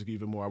appreciate music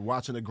even more.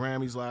 Watching the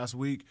Grammys last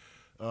week,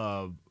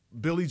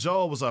 Billy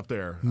Joel was up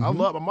there. I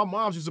love my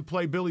mom used to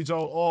play Billy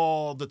Joel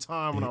all the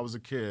time when I was a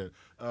kid.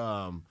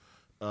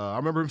 I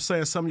remember him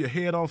saying, "Some of your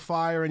head on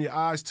fire and your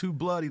eyes too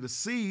bloody to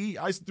see."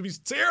 I used to be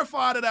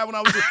terrified of that when I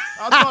was.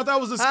 I thought that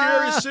was the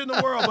scariest shit in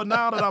the world. But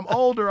now that I'm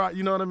older,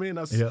 you know what I mean.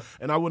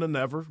 And I would have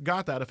never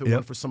got that if it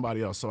wasn't for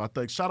somebody else. So I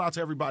think shout out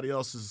to everybody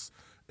else's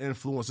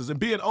influences and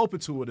being open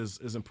to it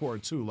is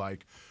important too.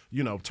 Like,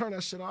 turn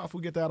that shit off.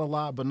 We get that a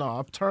lot, but no,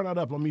 I'll turn that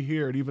up. Let me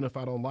hear it, even if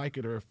I don't like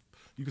it, or if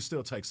you can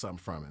still take something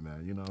from it,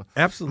 man.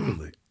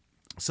 Absolutely.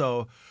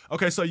 So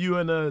you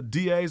in the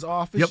DA's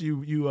office.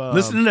 You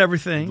listening to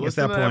everything at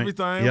that point.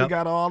 Everything. We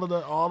got all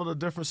of the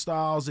different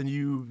styles, and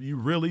you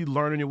really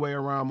learning your way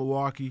around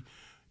Milwaukee.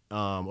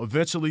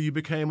 Eventually, you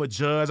became a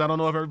judge. I don't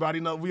know if everybody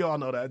know. We all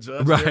know that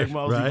Judge Derek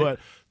Mosley, but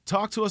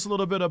talk to us a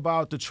little bit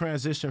about the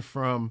transition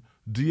from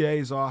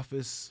DA's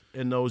office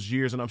in those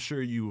years. And I'm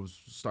sure you was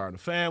starting a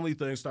family,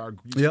 things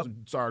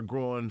started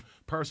growing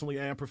personally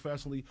and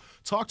professionally.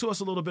 Talk to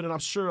us a little bit, and I'm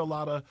sure a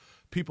lot of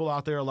people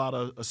out there, a lot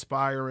of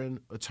aspiring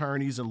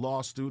attorneys and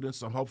law students.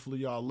 So hopefully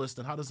y'all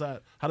listening. How does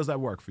that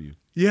work for you?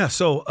 Yeah.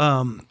 So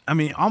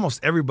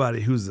almost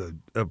everybody who's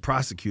a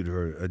prosecutor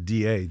or a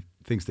DA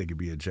thinks they could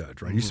be a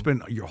judge, right? You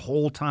spend your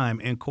whole time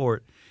in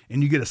court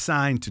and you get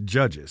assigned to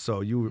judges.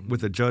 So you were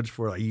with a judge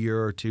for a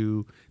year or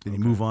two, then you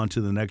move on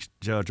to the next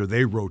judge, or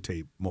they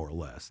rotate more or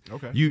less.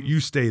 Okay. You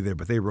stay there,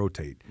 but they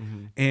rotate.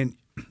 And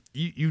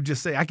you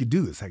just say, I could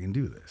do this, I can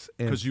do this.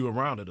 Because you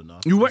around it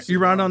enough. You're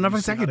around it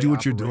enough. I could do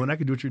what you're doing. I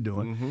could do what you're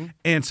doing.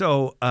 And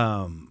so,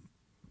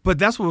 but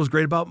that's what was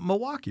great about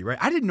Milwaukee, right?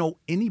 I didn't know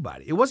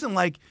anybody. It wasn't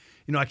like,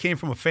 I came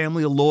from a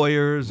family of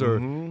lawyers or,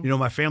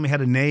 my family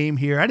had a name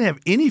here. I didn't have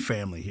any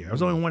family here. I was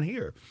the only one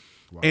here.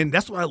 Wow. And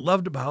that's what I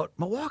loved about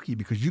Milwaukee,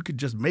 because you could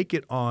just make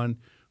it on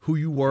who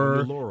you were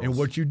and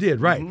what you did,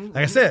 right? Like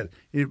I said,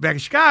 back in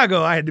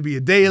Chicago, I had to be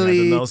a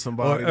daily know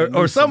somebody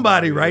or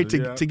somebody, right,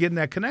 to get in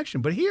that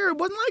connection. But here, it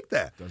wasn't like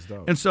that. That's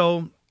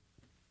dope.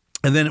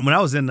 And then when I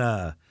was in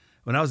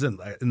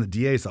the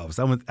DA's office,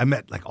 I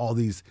met like all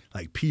these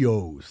like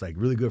POs, like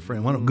really good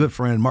friend. One good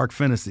friend, Mark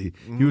Fennessy,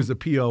 he was a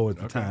PO at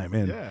the time,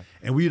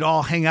 and we'd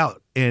all hang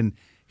out. And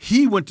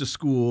he went to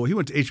school. He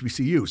went to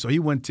HBCU, so he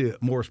went to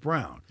Morris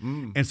Brown,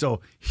 and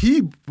so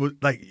he was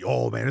like,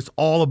 "Oh man, it's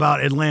all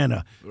about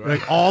Atlanta,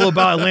 like all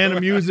about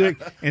Atlanta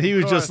music." And he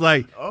was just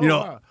like,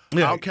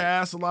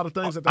 Outkast, a lot of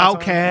things. At that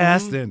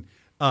Outkast time.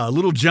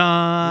 Little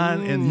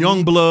John and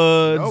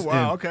Youngbloods. Oh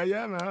wow, okay,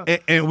 yeah, man.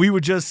 And we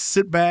would just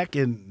sit back,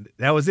 and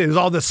that was it. It was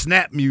all the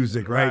snap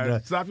music,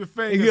 right? Stop your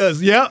fingers. He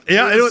goes, yeah.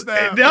 It was,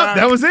 that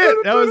was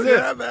it. That was it.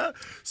 Yeah, man.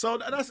 So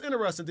that's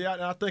interesting.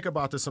 I think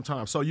about this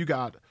sometimes. So you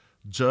got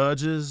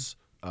judges,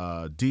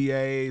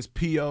 DAs,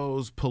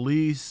 POs,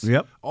 police.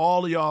 Yep.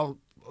 All of y'all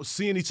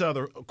seeing each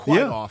other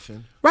quite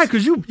often. Right,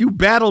 because you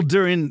battled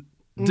during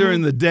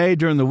the day,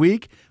 during the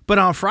week. But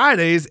on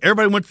Fridays,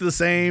 everybody went to the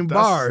same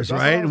bars, that's right?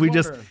 what I was And we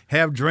just wondering.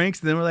 have drinks,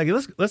 and then we're like,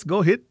 let's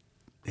go hit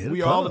We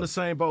a all club. in the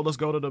same boat. Let's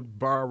go to the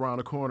bar around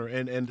the corner.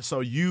 And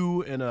so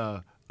you and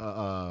a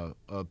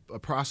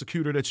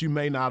prosecutor that you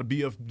may not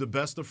be the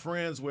best of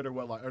friends with, or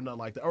nothing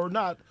like that, or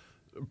not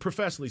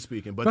professionally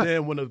speaking. But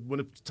then when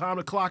it's time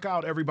to clock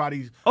out,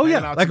 everybody hanging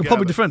out like together. a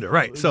public defender,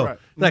 right? So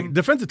like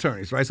defense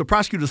attorneys, right? So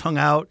prosecutors hung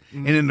out,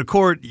 and in the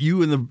court,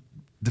 you and the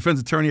defense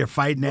attorney are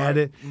fighting at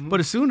it. But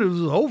as soon as it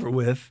was over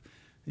with,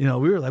 we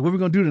were like, what are we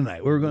going to do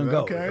tonight? Where are we going to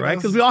go? Okay, right?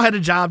 Because we all had a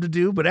job to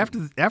do, but after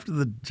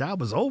the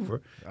job was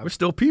over, we're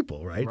still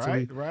people, right? Right,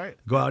 so we right.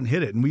 go out and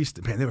hit it. And we used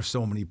to, there were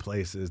so many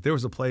places. There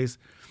was a place,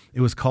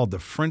 it was called the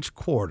French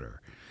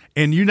Quarter.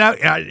 And you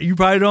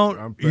probably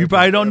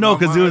don't know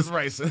because it was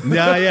racing.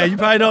 yeah, you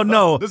probably don't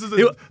know. This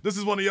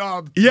is one of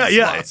y'all.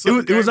 Yeah. spots.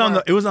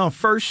 It was on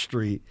First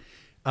Street.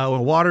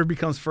 When Water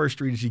becomes First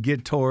Street, as you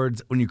get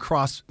towards when you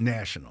cross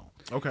National.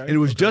 Okay. And it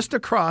was just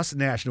across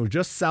National,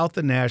 just south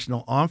of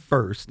National on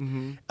First.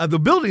 The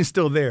building's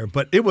still there,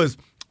 but it was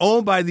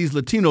owned by these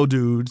Latino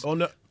dudes. on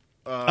the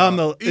on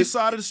the east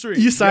side of the street.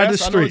 East side of the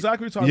Yes, street. I know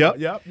exactly what you're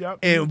talking about. Yep.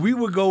 And we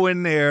would go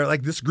in there,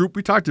 like this group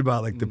we talked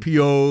about, like the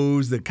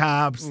POs, the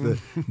cops, the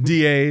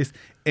DAs,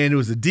 and it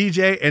was a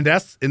DJ, and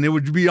it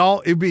would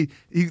be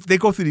they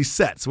go through these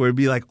sets where it'd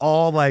be like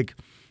all like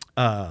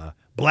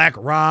Black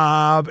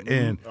Rob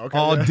and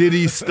all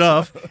Diddy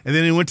stuff, and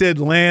then they went to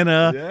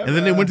Atlanta, and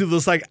then they went to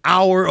this like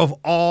hour of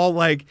all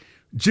like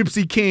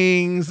Gypsy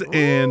Kings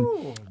and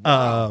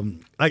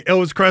like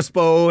Elvis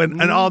Crespo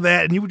and all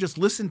that, and you would just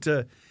listen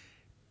to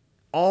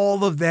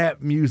all of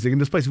that music in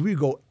this place. We would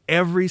go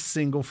every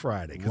single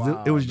Friday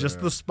because it was just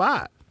the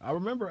spot. I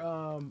remember,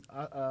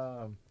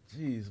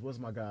 what's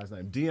my guy's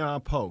name? Dion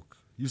Polk.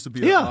 Used to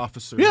be an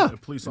officer, a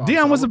police officer.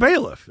 Dion was a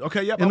bailiff.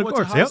 Okay, yep. In I the went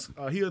courts, to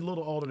high he was a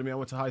little older than me. I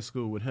went to high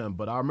school with him,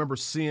 but I remember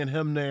seeing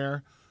him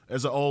there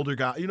as an older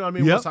guy. You know what I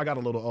mean? Yep. Once I got a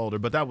little older,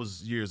 but that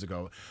was years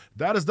ago.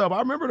 That is dope. I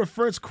remember the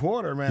French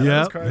Quarter, man. Yeah, That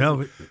was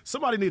crazy. yeah.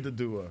 Somebody need to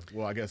do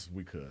I guess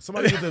we could.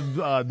 Somebody need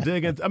to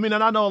dig into. I mean,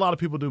 and I know a lot of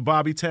people do.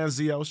 Bobby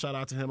Tanzio, shout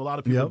out to him. A lot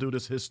of people do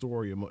this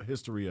history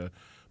of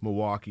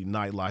Milwaukee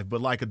nightlife,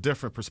 but like a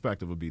different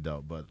perspective would be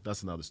dope. But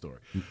that's another story.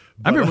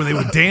 I remember when they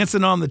were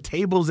dancing on the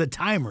tables at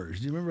Timers.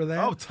 Do you remember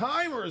that? Oh,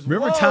 Timers!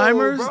 Remember Whoa,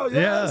 Timers? Bro,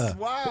 yes. Yeah.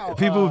 Wow.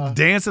 People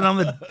dancing on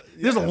the.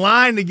 There's a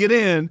line to get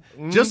in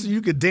just so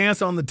you could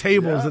dance on the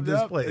tables at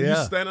this place. And Yeah.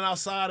 you standing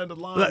outside in the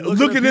line, Like,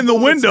 looking in the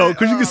window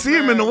because you can see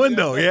him in the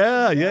window.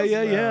 Yeah.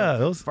 Man.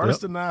 Those,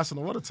 First and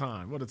National. What a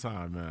time,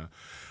 man.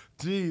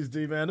 Jeez,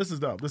 D, man, this is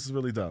dope. This is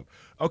really dope.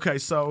 Okay,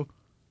 so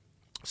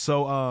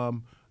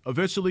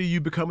eventually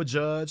you become a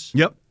judge.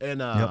 Yep.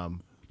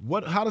 And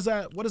what is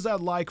that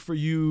like for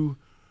you?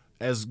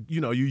 As you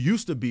know, you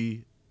used to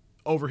be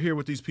over here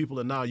with these people,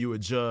 and now you're a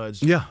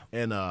judge. Yeah.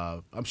 And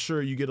I'm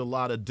sure you get a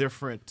lot of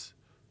different.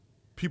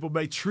 People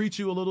may treat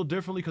you a little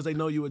differently because they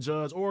know you a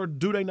judge, or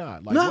do they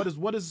not? Like, No.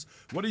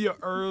 what are your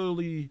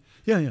early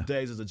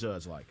days as a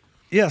judge like?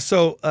 Yeah,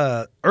 so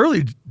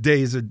early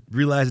days of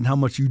realizing how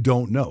much you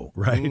don't know,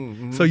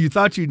 right? So you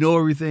thought you know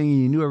everything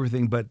and you knew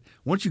everything, but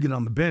once you get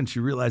on the bench,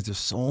 you realize there's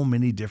so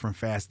many different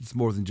facets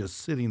more than just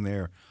sitting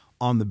there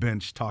on the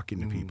bench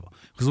talking to people.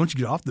 Because once you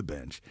get off the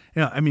bench,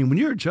 when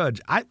you're a judge,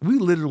 we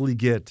literally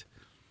get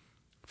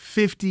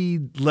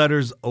 50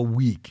 letters a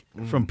week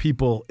from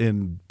people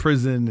in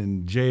prison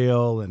and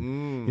jail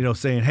and,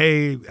 saying,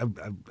 hey.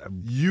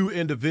 You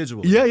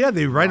individually. Yeah,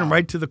 they write them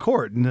right to the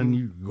court. And then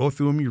you go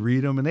through them, you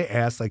read them, and they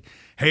ask, like,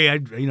 hey, I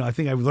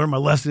think I've learned my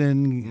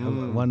lesson.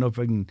 I want to know if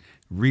I can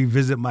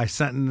revisit my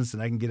sentence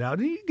and I can get out.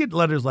 And you get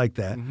letters like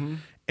that.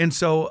 And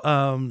so,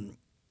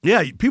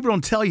 people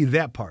don't tell you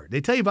that part. They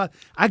tell you about,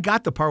 I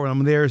got the part when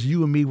I'm there, is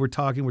you and me, we're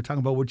talking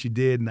about what you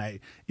did, and I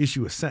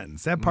issue a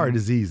sentence. That part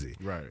is easy.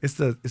 Right. It's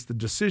the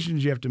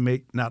decisions you have to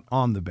make not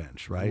on the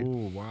bench, right?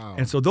 Oh, wow.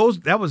 And so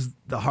that was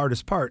the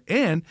hardest part.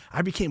 And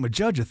I became a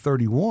judge at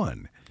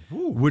 31,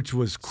 which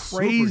was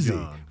crazy. Super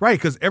young. Right,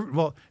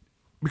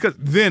 because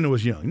then it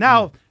was young.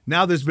 Now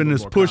there's been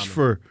this push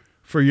for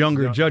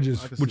younger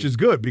judges, which is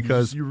good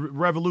because you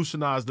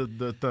revolutionized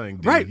the thing.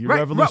 Dude. Right, You right.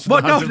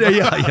 revolutionized it.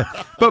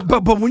 Yeah.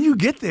 But when you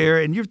get there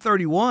and you're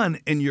 31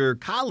 and your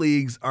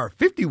colleagues are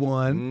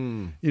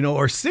 51,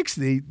 or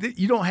 60,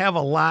 you don't have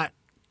a lot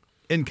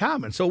in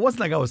common. So it wasn't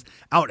like I was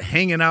out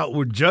hanging out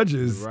with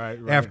judges Right.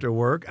 after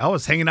work. I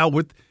was hanging out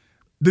with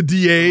the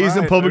DAs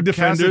and public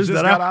defenders that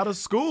that got out of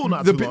school.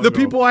 Not too long the ago.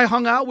 people I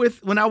hung out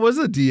with when I was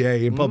a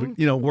DA in public,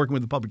 working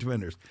with the public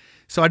defenders.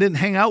 So I didn't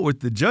hang out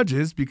with the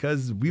judges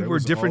because we were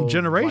different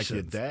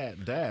generations. Like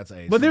your dad's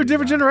age. But they were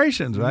different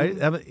generations,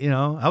 right?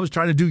 I was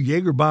trying to do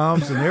Jaeger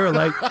bombs, and they were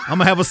like, "I'm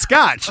gonna have a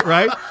scotch,"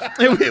 right?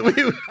 And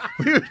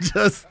we were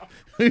just.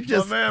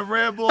 My man,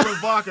 Red Bull and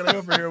vodka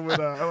over here with.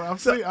 I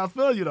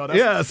feel you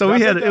though. So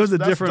it was a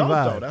different dope,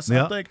 vibe. Though. That's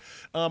I think.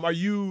 Are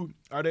you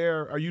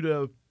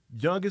the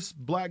youngest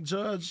black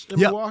judge in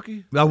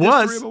Milwaukee? I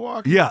was. History of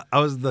Milwaukee? Yeah, I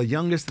was the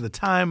youngest at the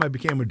time I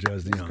became a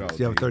judge. The youngest.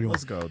 I'm 31.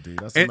 Let's go, D.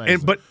 That's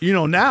amazing. But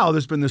now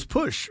there's been this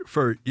push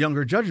for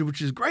younger judges,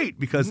 which is great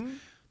because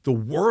the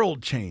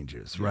world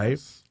changes, right?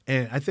 Yes.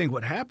 And I think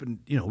what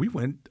happened, we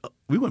went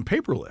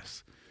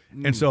paperless,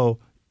 and so.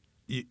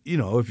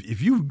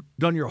 If you've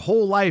done your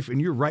whole life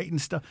and you're writing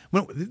stuff,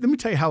 let me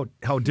tell you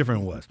how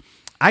different it was.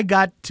 I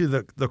got to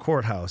the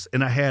courthouse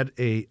and I had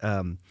a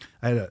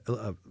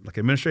like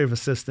administrative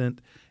assistant,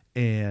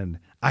 and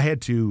I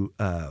had to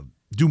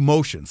do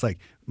motions, like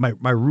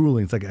my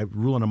rulings, like I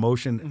rule on a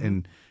motion,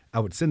 and I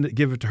would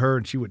give it to her,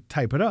 and she would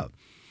type it up.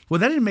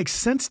 Well, that didn't make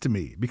sense to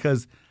me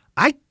because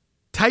I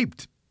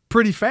typed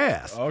pretty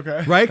fast,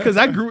 okay, right? Because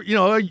I grew,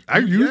 I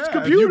used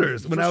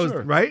computers when I was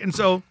right, and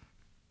so.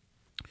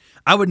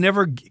 I would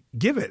never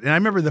give it. And I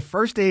remember the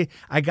first day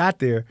I got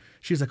there,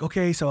 she's like,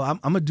 okay, so I'm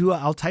going to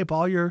I'll type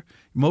all your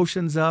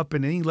motions up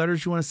and any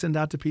letters you want to send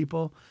out to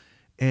people.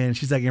 And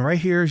she's like, and right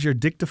here is your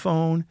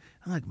dictaphone.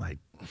 I'm like, my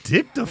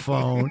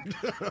dictaphone?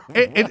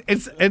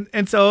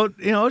 and so,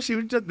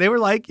 they were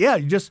like, yeah,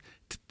 you just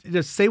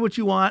say what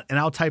you want and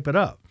I'll type it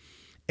up.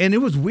 And it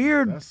was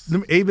weird.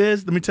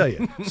 A-Biz, let me tell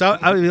you. So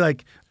I would be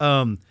like,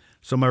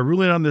 so my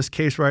ruling on this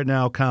case right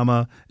now,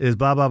 comma, is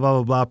blah, blah, blah,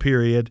 blah, blah,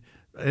 period.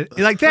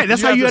 Like that.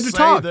 That's how you had to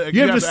talk.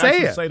 You have to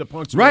say it. Say the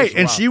punctuation. Right.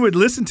 And she would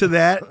listen to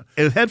that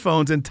in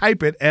headphones and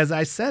type it as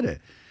I said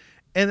it.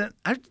 And then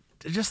I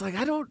just like,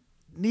 I don't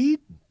need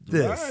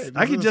this. Right.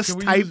 I can just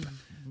type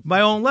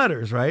my own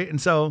letters, right? And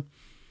so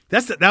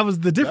that was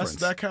the difference.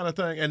 That's that kind of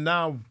thing. And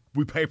now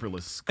we're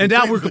paperless. And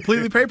now we're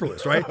completely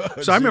paperless, right?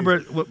 So I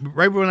remember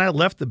right when I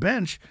left the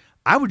bench,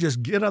 I would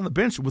just get on the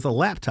bench with a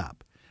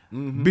laptop.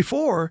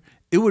 Before,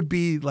 it would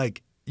be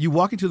like, you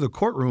walk into the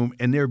courtroom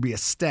and there would be a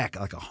stack,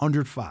 like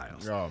 100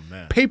 files. Oh,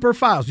 man. Paper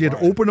files. You had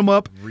to open them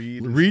up,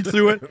 read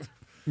through it.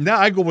 Now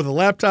I go with a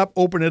laptop,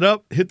 open it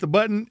up, hit the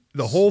button,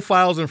 the whole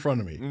file's in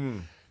front of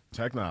me.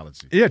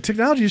 Technology. Yeah,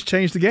 technology has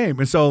changed the game.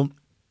 And so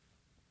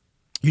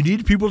you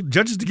need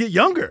judges to get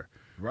younger,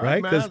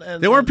 right? Because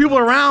there weren't people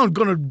around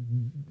going to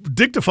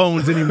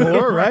dictaphones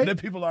anymore, right?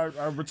 That people are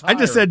retired. I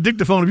just said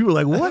dictaphone, and people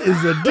were like, what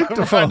is a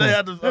dictaphone? They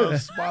had to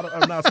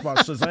not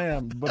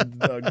Shazam, but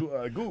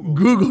Google.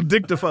 Google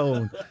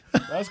dictaphone.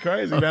 That's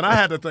crazy, man. I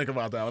had to think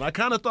about that one. I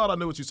kind of thought I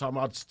knew what you were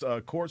talking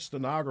about, court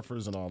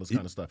stenographers and all this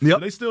kind of stuff. Yep.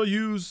 Do they still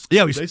use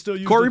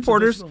court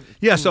reporters.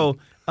 Yeah, so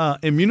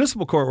in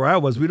municipal court where I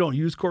was, we don't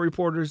use court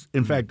reporters.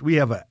 In fact,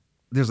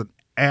 there's an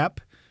app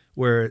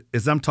where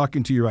as I'm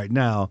talking to you right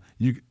now,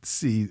 you can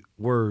see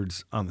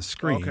words on the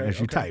screen as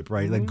you type,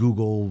 right? Like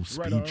Google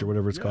Speech or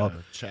whatever it's called.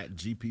 Chat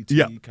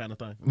GPT kind of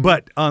thing.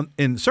 But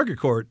in circuit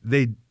court,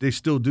 they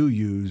still do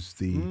use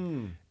the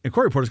in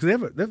court reporters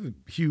because they have a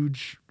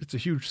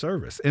huge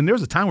service. And there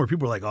was a time where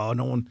people were like, oh,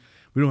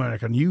 we don't want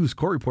to use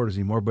court reporters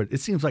anymore. But it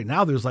seems like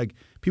now there's like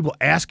people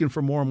asking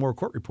for more and more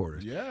court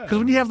reporters. Yeah. Because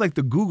when you have like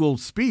the Google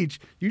Speech,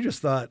 you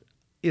just thought,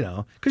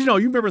 because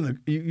you remember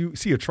you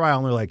see a trial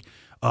and they're like,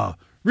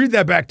 read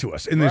that back to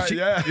us. And then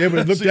they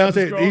would look down and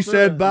say, he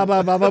said blah,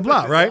 blah, blah, blah,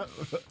 blah, right?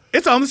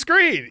 It's on the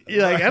screen.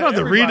 You're like, I don't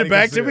have to read it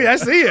back to me. I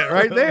see it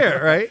right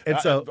there, right? And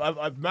so,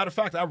 matter of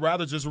fact, I'd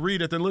rather just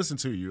read it than listen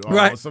to you.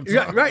 Right,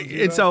 right.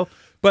 And so,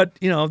 but,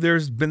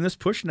 there's been this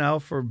push now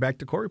for back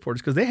to court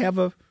reporters because they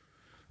have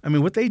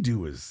what they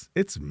do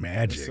it's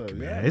magic,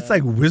 man. It's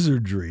like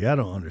wizardry. I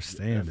don't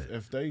understand it.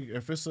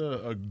 If it's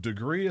a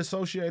degree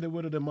associated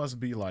with it, it must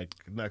be like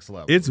next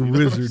level. It's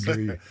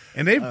wizardry.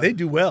 And they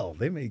do well.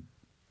 They make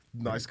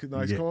nice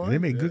coin. They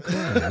make good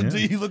coin. Yeah. Do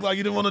you look like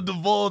you didn't want to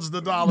divulge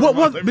the dollar?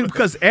 Well,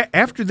 because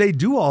after they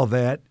do all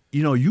that,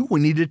 you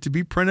need it to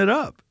be printed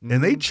up,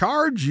 and they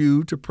charge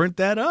you to print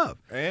that up,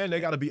 and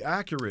they got to be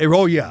accurate.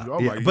 Oh yeah,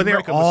 but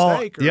they're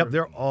all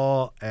they're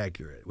all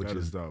accurate, which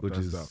is dope. Which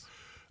is dope.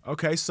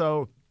 Okay,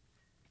 so.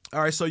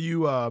 All right, so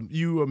you a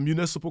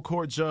municipal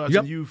court judge,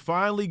 and you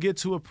finally get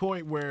to a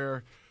point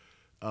where,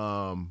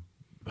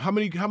 how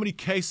many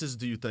cases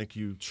do you think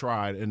you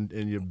tried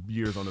in your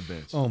years on the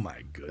bench? Oh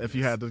my goodness! If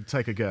you had to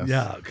take a guess,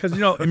 yeah, because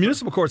a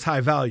municipal court's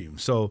high volume,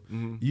 so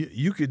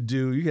you could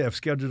have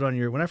scheduled on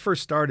your. When I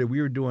first started,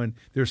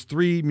 there's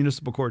 3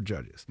 municipal court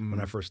judges when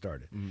I first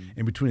started,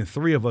 and between the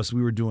 3 of us,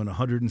 we were doing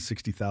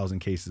 160,000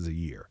 cases a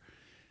year.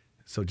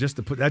 So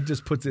that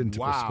just puts it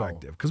into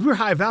perspective because we're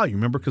high value,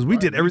 remember? Because we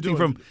did everything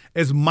from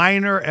as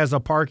minor as a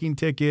parking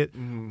ticket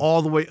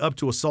all the way up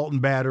to assault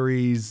and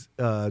batteries,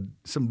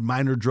 some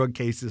minor drug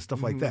cases,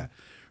 stuff like that,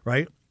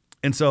 right?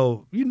 And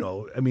so,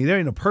 there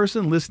ain't a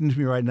person listening to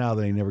me right now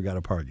that ain't never got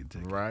a parking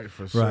ticket. Right,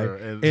 for sure.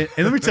 Right. And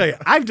let me tell you,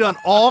 I've done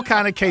all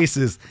kind of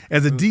cases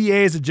as a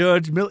DA, as a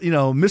judge,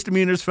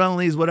 misdemeanors,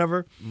 felonies,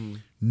 whatever.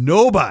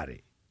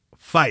 Nobody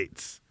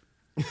fights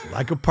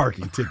like a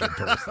parking ticket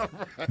person.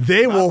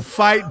 They will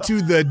fight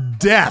to the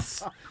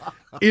death.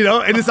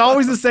 And it's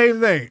always the same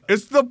thing.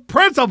 It's the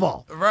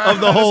principle of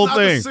the whole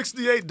thing. It's not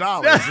the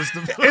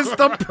 $68. It's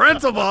the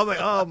principle. I'm like,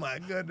 oh my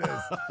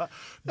goodness.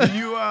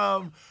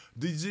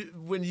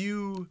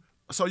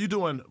 So you're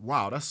doing,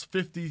 wow, that's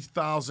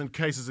 50,000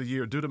 cases a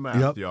year. Do the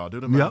math, y'all. Do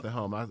the math at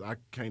home. I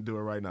can't do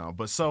it right now.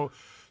 But so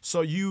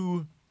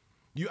you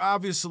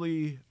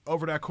obviously,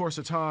 over that course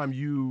of time,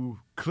 you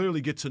clearly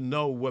get to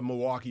know what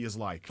Milwaukee is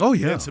like. Oh,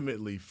 yeah.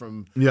 Intimately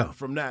from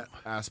that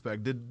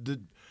aspect.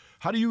 Did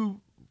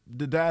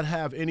that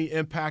have any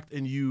impact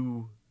in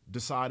you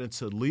deciding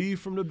to leave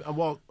from the?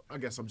 Well, I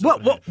guess I'm.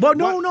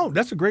 No.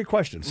 That's a great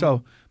question.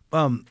 So,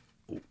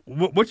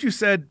 what you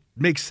said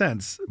makes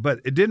sense, but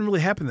it didn't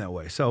really happen that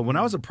way. So, when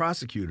I was a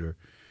prosecutor,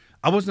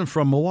 I wasn't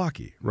from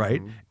Milwaukee,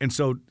 right? And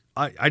so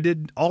I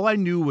did. All I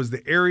knew was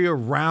the area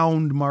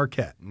around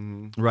Marquette,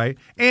 right,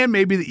 and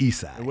maybe the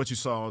East Side. And what you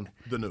saw on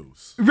the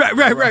news, right.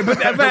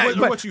 But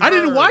I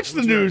didn't watch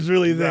the news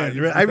really then.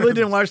 Right? I really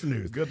didn't watch the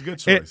news. Good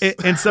choice.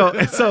 And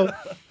so.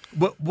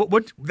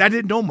 What I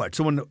didn't know much.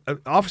 So when an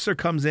officer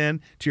comes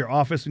in to your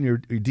office and your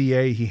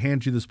DA, he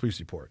hands you this police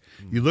report.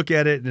 You look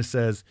at it and it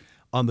says,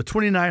 on the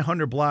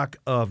 2900 block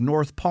of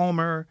North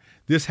Palmer,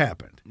 this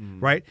happened,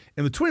 right?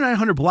 And the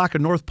 2900 block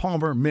of North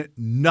Palmer meant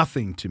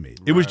nothing to me.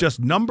 It was just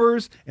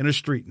numbers and a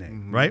street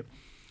name, right?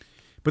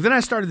 But then I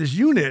started this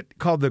unit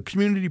called the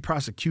Community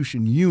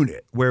Prosecution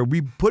Unit, where we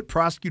put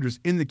prosecutors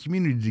in the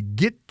community to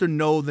get to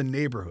know the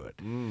neighborhood.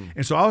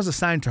 And so I was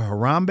assigned to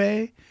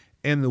Harambe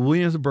and the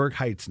Williamsburg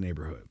Heights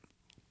neighborhood.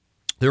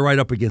 They're right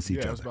up against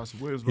each other.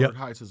 Williamsburg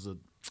Heights is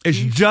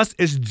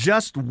it's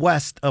just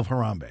west of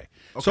Harambe. Okay.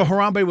 So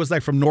Harambe was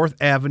like from North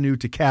Avenue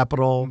to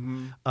Capitol,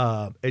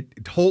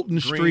 Holton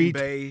Street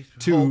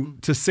to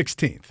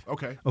 16th.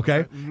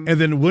 Okay. And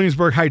then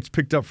Williamsburg Heights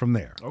picked up from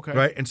there. Okay.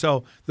 Right. And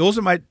so those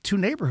are my two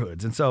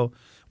neighborhoods. And so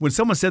when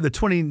someone said the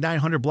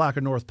 2900 block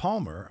of North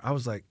Palmer, I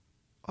was like,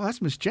 oh, that's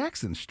Miss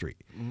Jackson Street,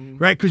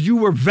 right? Because you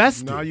were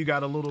vested. Now you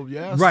got a little,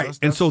 yes. Right.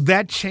 And so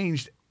that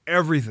changed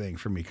everything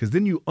for me, because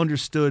then you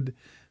understood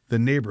the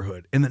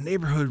neighborhood, and the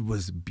neighborhood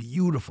was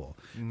beautiful.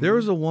 There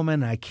was a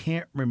woman, I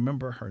can't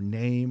remember her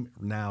name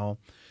now,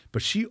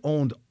 but she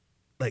owned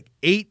like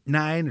 8,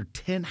 9, or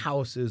 10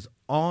 houses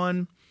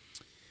on,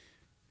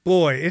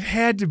 it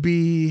had to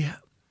be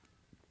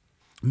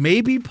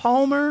maybe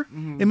Palmer.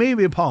 It may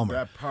be Palmer.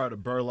 That part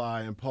of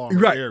Burleigh and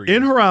Palmer area.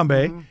 In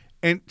Harambe.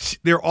 And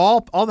they're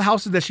all the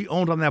houses that she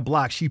owned on that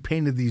block, she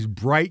painted these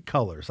bright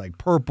colors like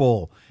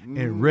purple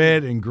and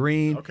red and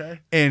green.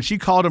 Okay. And she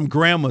called them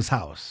Grandma's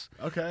house.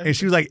 Okay. And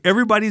she was like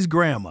everybody's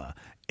grandma.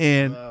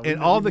 And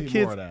all the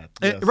kids, more of that.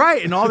 Yes.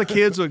 Right? And all the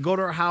kids would go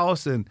to her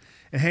house and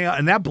hang out.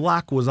 And that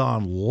block was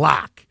on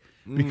lock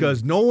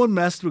because no one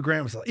messed with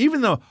Grandma's house.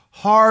 Even the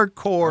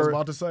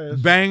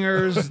hardcore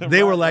bangers,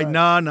 they were like,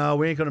 no,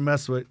 we ain't gonna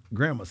mess with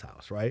Grandma's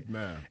house, right?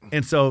 Man.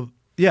 And so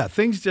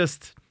things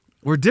just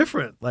were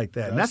different like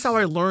that. And that's how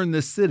I learned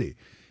this city.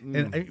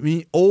 And I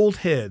mean, old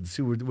heads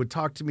who would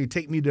talk to me,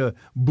 take me to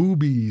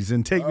Boobies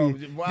and take me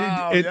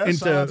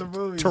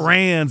into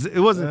Terrans. It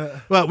wasn't,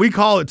 we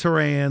call it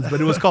Terrans,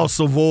 but it was called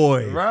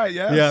Savoy. Right,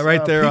 yes. Yeah,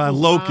 right there on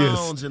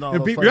Locust.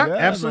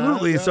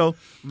 Absolutely. Man, so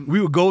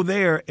we would go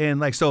there and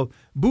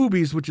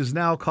Boobies, which is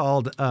now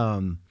called,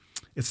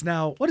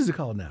 what is it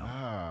called now?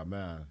 Ah,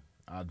 man.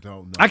 I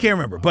don't know. I can't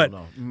remember, but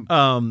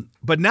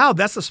now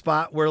that's a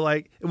spot where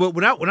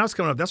when I was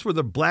coming up, that's where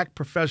the black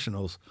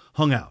professionals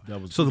hung out.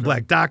 So the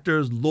black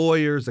doctors,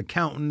 lawyers,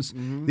 accountants,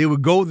 they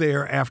would go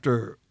there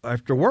after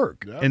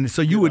work, and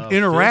so you would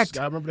interact.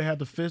 Fish. I remember they had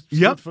the fish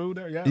food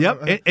there. Yeah.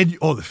 Yep. And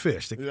the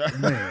fish,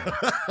 man.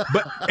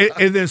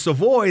 And then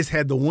Savoy's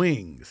had the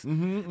wings,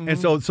 and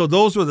so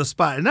those were the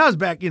spots. And that was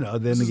back, then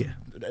again,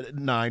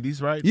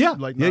 90s, right? Yeah,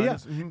 like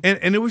 90s. Yeah.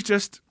 And it was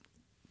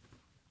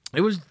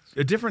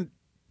a different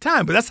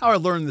time, but that's how I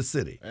learned the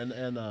city. And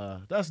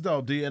that's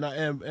dope, D.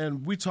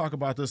 And we talk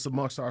about this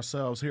amongst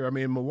ourselves here. I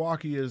mean,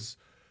 Milwaukee's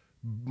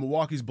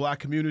black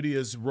community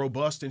is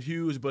robust and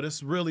huge, but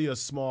it's really a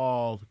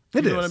small.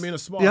 You know what I mean? A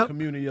small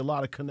community, a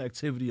lot of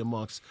connectivity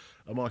amongst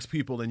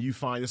people, and you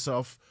find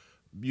yourself,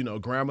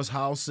 Grandma's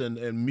house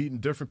and meeting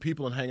different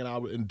people and hanging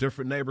out in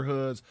different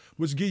neighborhoods,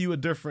 which give you a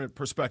different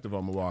perspective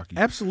on Milwaukee.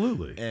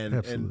 Absolutely.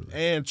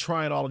 And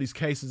trying all of these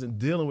cases and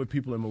dealing with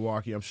people in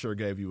Milwaukee, I'm sure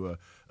gave you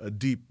a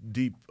deep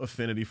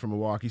affinity for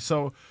Milwaukee.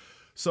 So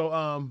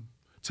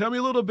tell me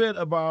a little bit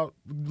about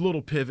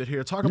little pivot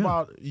here. Talk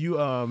about you.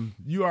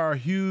 You are a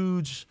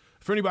huge.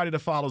 For anybody that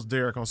follows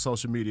Derek on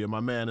social media, my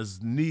man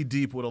is knee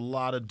deep with a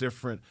lot of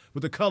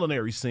with the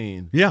culinary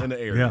scene in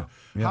the area.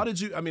 Yeah. How did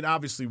you? I mean,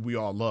 obviously we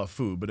all love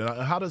food, but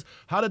how did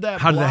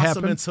that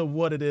blossom into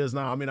what it is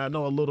now? I mean, I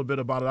know a little bit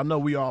about it. I know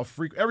we all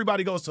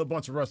everybody goes to a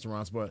bunch of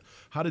restaurants, but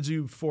how did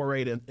you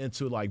foray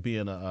into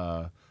being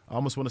a I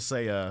almost want to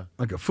say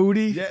like a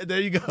foodie. Yeah, there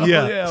you go.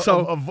 Yeah.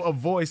 So a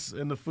voice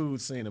in the food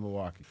scene in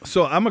Milwaukee.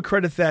 So I'm gonna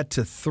credit that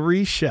to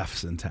 3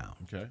 chefs in town.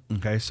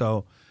 Okay.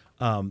 So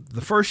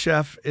the first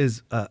chef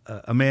is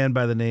a man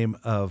by the name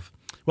of,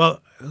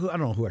 well, I don't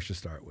know who I should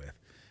start with.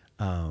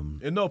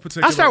 In no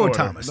particular I'll start with order.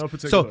 Thomas. No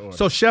particular order.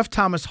 So Chef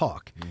Thomas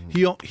Hawk,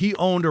 he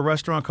owned a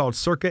restaurant called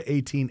Circa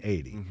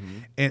 1880,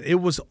 and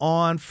it was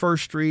on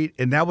First Street,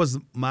 and that was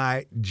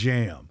my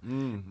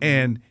jam.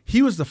 And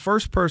he was the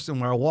first person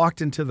where I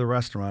walked into the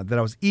restaurant that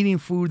I was eating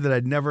food that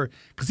I'd never,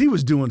 because he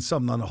was doing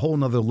something on a whole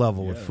nother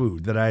level with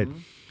food that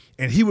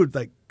and he would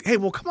like, hey,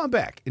 well, come on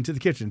back into the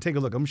kitchen, take a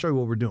look. I'm gonna show you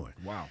what we're doing.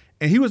 Wow.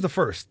 And he was the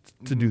first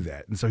to do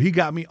that, and so he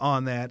got me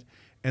on that.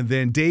 And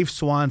then Dave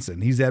Swanson,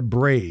 he's at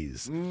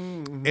Bray's.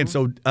 And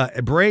so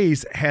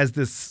Bray's has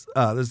this,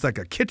 there's like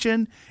a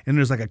kitchen and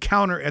there's like a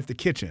counter at the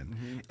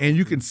kitchen. And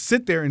you can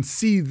sit there and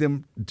see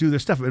them do their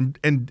stuff.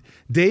 And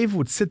Dave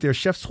would sit there,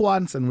 Chef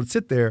Swanson would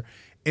sit there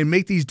and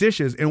make these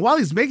dishes. And while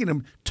he's making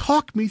them,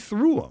 talk me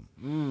through them.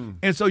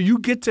 And so you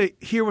get to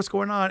hear what's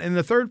going on. And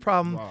the third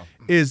problem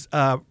is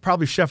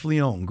probably Chef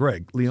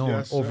Greg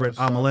Leon over at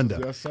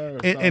Amelinda. Yes, sir.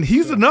 And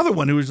he's another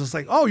one who was just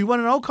like, oh, you want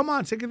to know? Come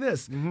on, take a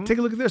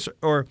look at this.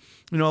 Or,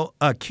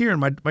 Kieran,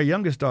 my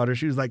youngest daughter,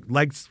 she was like,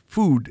 likes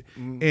food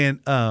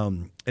and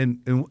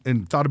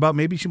thought about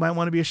maybe she might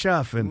want to be a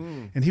chef.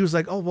 And he was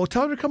like, oh, well,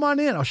 tell her to come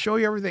on in. I'll show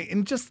you everything.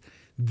 And just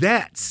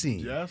that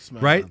scene,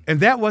 right? And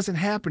that wasn't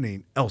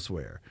happening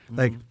elsewhere.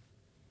 Like,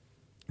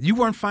 you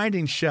weren't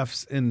finding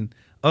chefs in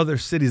other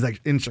cities,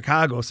 like in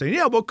Chicago, saying,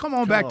 yeah, well, come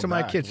on back to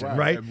my kitchen,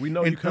 right? We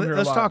know you come here a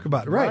lot. Let's talk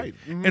about it, right?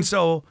 And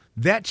so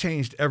that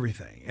changed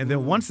everything. And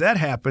then once that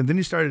happened, then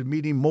you started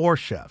meeting more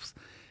chefs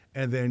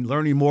and then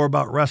learning more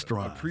about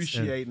restaurants.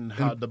 Appreciating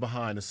how the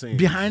behind the scenes.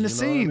 Behind the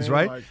scenes,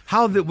 right? Like,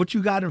 how what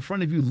you got in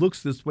front of you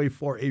looks this way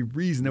for a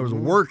reason. There was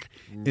work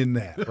in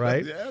that,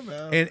 right? Yeah,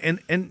 man.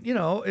 And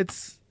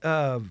it's...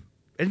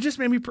 it just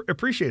made me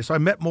appreciate it. So I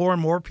met more and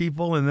more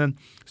people, and then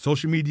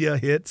social media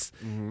hits,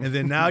 and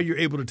then now you're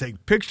able to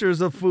take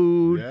pictures of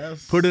food,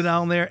 put it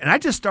on there. And I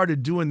just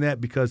started doing that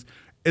because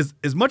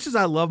as much as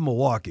I love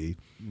Milwaukee,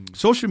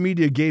 social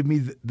media gave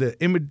me the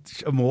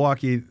image of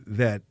Milwaukee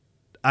that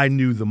I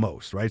knew the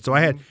most, right? So I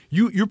had,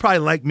 you're probably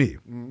like me,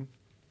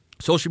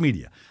 social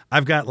media.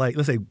 I've got like,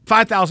 let's say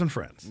 5,000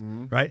 friends,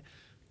 right?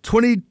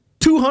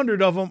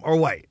 2,200 of them are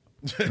white.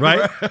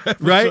 Right?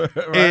 right?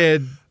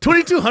 And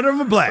 2,200 of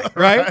them are black,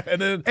 right?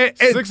 And then and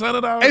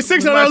 600 and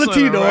 600 are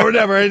Latino or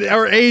whatever,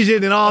 or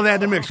Asian and all that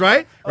in the mix,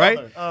 right? Right?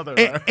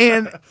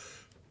 And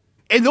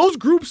those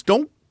groups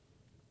don't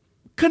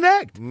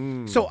connect.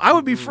 So I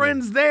would be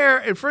friends there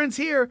and friends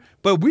here,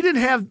 but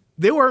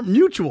they weren't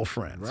mutual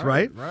friends,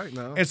 right? Right.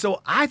 No. And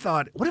so I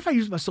thought, what if I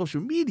use my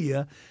social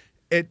media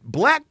at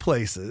black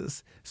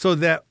places so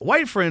that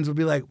white friends would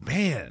be like,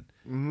 man.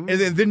 And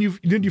then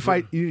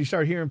you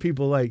start hearing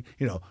people like,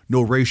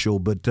 no racial,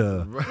 but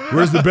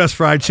where's the best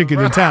fried chicken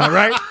in town,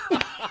 right?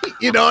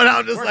 And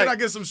I'm just Where like, can I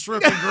get some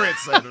shrimp and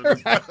grits?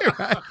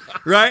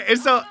 right? And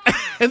so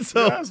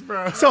Yes,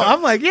 bro. so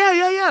I'm like,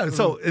 yeah.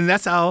 So and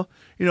that's how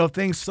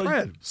things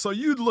spread. So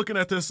you looking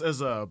at this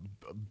as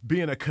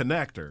being a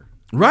connector,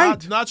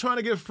 right? Not trying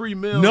to get free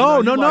meals.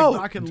 No.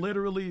 I can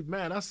literally,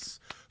 man. That's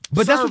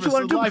but service, that's what you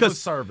want to do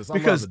because service.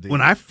 Because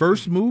when I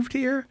first moved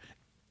here,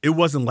 it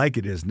wasn't like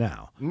it is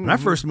now. When I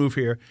first moved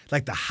here,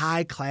 like the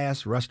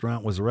high-class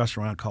restaurant was a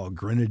restaurant called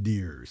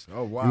Grenadiers.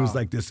 Oh, wow. It was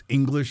like this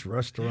English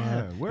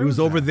restaurant. Yeah, where it was is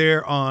over that?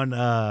 there on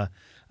the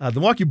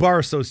Milwaukee Bar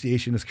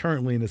Association is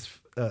currently in this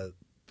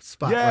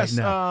spot right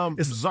now.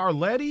 It's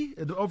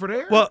Zarletti over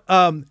there? Well,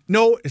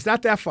 no, it's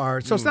not that far.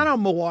 So it's not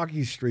on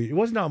Milwaukee Street. It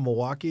wasn't on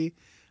Milwaukee.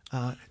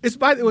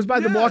 It was by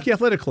the Milwaukee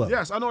Athletic Club.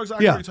 Yes, I know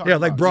exactly what you're talking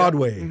about. Like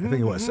Broadway, I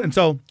think it was. And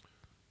so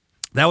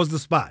that was the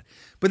spot.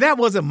 But that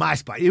wasn't my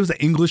spot. It was an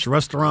English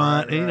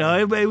restaurant. Right.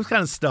 And, it was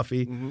kind of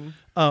stuffy.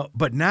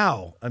 But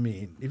now, I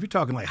mean, if you're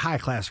talking like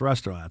high-class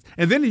restaurants.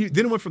 And then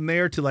it went from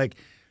there to like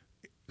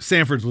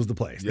Sanford's was the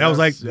place. That was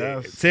like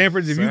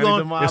Sanford's.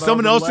 If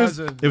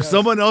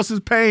someone else is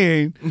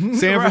paying,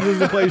 Sanford's is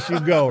the place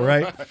you go,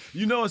 right?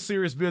 You know it's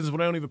serious business when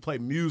they don't even play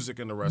music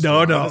in the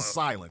restaurant. No. It's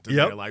silent.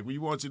 Yep. Like we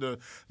want you to,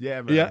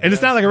 man. Yeah, and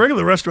it's not like a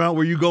regular restaurant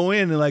where you go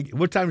in and like,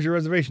 what time's your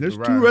reservation? There's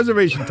 2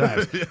 reservation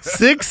times,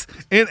 6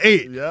 and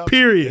 8. Yep.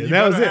 Period. And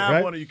that was it,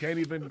 right? One, you can't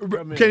even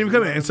come in. Can't even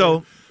come in. And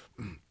so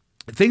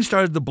things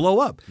started to blow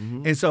up,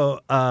 and so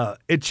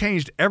it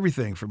changed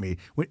everything for me.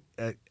 When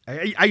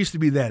I used to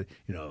be that,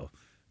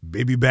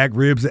 baby back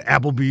ribs at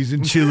Applebee's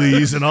and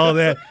Chili's and all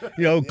that.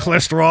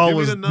 Cholesterol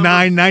was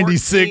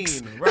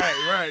 996.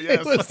 Right.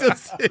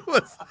 Yes.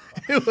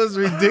 It was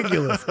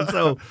ridiculous. And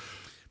so,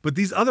 but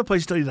these other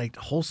places tell you like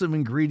wholesome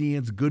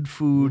ingredients, good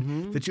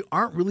food that you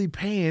aren't really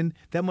paying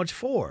that much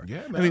for.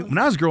 Yeah, man. I mean, when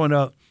I was growing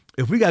up,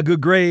 if we got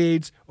good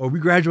grades or we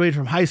graduated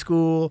from high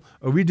school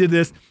or we did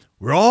this,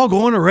 we're all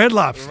going to Red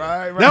Lobster.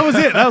 Right. That was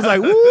it. I was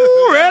like,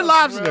 woo, Red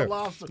Lobster. Red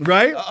Lobster.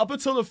 Right? Up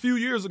until a few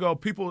years ago,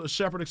 people at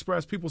Shepherd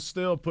Express, people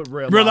still put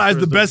Red Lobster Lobster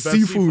is the best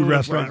seafood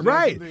restaurant.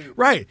 Place.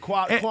 Right.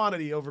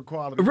 Quantity over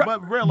quality.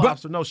 But Red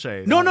Lobster, no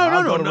shade. No.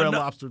 I'll go to Red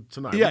Lobster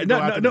tonight. Yeah,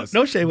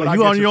 no shade. Well,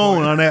 you on your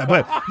own on that.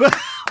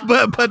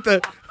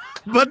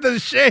 But the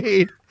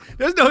shade,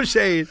 there's no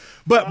shade.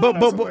 But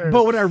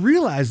what I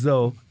realized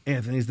though,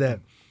 Anthony, is that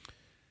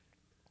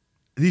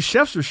these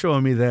chefs were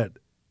showing me that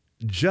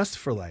just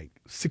for like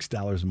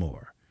 $6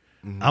 more,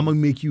 I'm gonna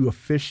make you a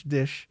fish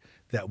dish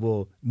that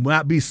will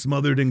not be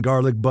smothered in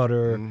garlic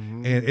butter,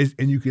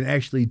 and you can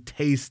actually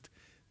taste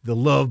the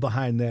love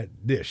behind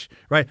that dish,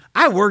 right?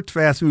 I worked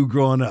fast food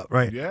growing up,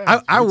 right?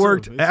 Yeah, I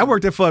worked at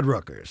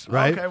Fuddruckers,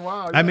 right? Okay,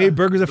 wow. Yeah. I made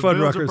burgers at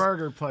Fuddruckers.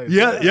 Burger place.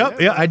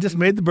 Yeah. I just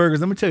made the burgers.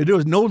 Let me tell you, there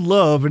was no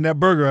love in that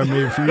burger I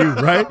made for you,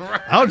 right?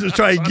 I was just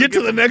trying to get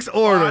to the next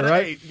order,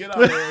 right? Get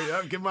out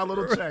there, get my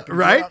little check.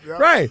 Right, Yep.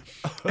 right.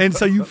 And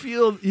so you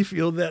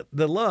feel that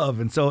the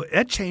love, and so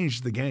that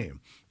changed the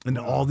game. And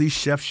all these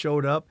chefs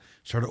showed up,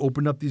 started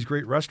opening up these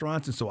great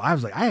restaurants, and so I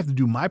was like, I have to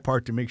do my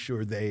part to make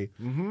sure they,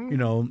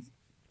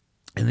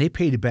 and they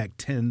paid it back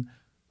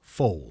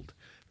tenfold.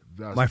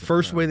 My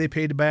first way they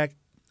paid it back,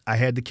 I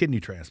had the kidney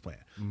transplant.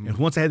 And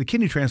once I had the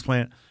kidney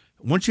transplant,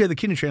 once you have the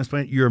kidney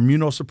transplant, you're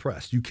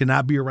immunosuppressed. You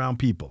cannot be around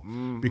people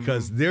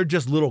because they're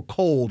just little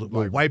cold,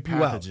 will wipe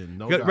you out.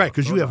 No right,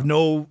 because you have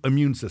no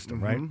immune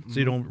system, right? So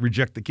you don't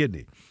reject the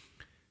kidney.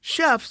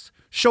 Chefs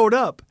showed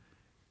up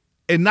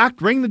and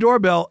rang the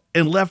doorbell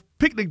and left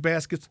picnic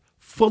baskets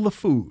full of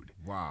food.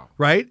 Wow.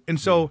 Right? And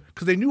so,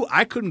 because they knew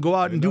I couldn't go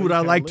out and do what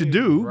I like to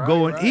do,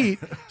 go and eat,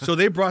 so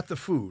they brought the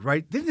food,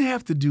 right? They didn't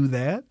have to do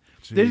that.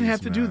 They didn't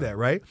have to do that,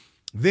 right?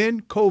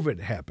 Then COVID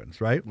happens,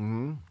 right?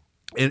 And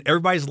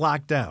everybody's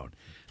locked down.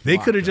 They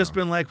could have just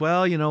been like,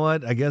 well, you know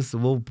what? I guess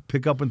we'll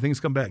pick up when things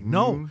come back.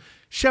 No.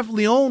 Chef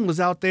Leon was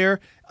out there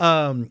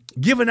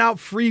giving out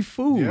free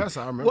food. Yes,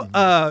 I remember.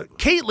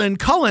 Caitlin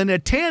Cullen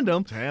at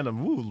Tandem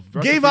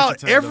gave out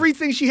Tandem.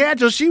 Everything she had.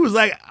 So she was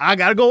like, I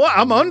got to go out.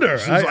 I'm under.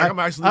 She's like, I'm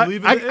actually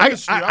leaving the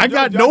industry. I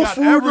got no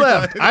food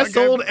left. I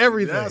sold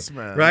everything. Yes,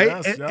 man. Right?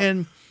 Yes,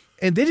 and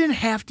they didn't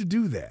have to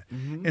do that.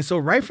 And so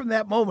right from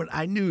that moment,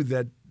 I knew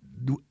that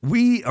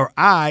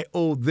I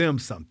owed them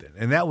something.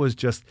 And that was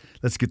just,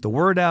 let's get the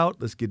word out.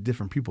 Let's get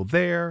different people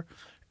there.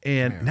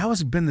 And now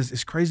it's been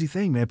this crazy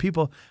thing, man.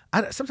 People,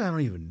 sometimes I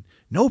don't even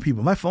know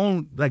people. My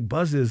phone like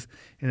buzzes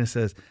and it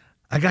says,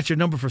 I got your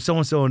number for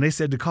so-and-so, and they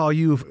said to call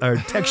you or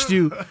text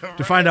you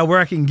to find out where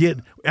I can get.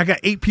 I got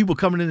 8 people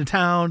coming into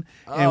town,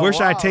 and where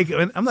should I take it?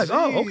 And I'm like,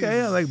 oh,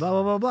 okay. I'm like, blah,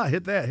 blah, blah, blah.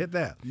 Hit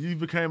that. You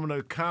became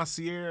a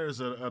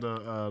concierge at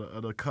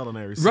a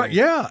culinary scene. Right,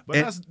 yeah.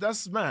 But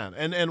that's man.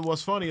 And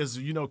what's funny is,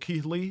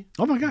 Keith Lee.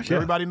 Oh, my gosh,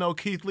 Everybody know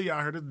Keith Lee.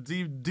 I heard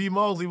it. D.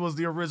 Mosley was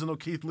the original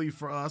Keith Lee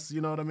for us,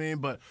 you know what I mean?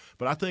 But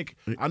I think,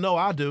 I know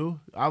I do.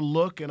 I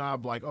look, and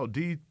I'm like, oh,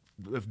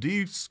 if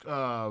D's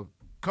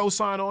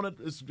co-sign on it,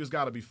 it's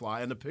got to be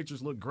fly, and the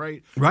pictures look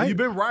great. Right, and you've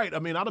been right. I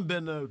mean, I've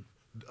been to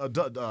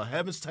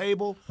Heaven's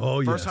Table.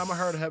 Oh, First time I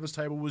heard of Heaven's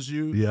Table was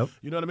you. Yep.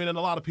 You know what I mean? And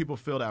a lot of people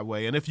feel that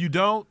way. And if you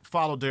don't,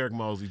 follow Derek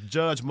Mosley,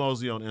 Judge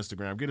Mosley on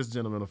Instagram. Get this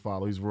gentleman a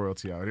follow. He's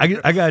royalty out here.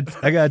 I got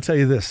to tell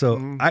you this.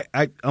 So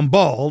I'm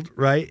bald,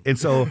 right? And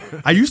so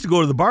I used to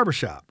go to the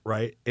barbershop,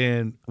 right?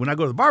 And when I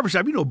go to the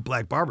barbershop,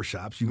 black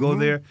barbershops, you go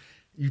there,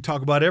 you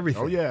talk about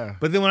everything. Oh yeah.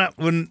 But then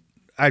when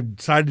I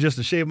decided just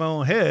to shave my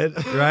own head,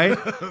 right?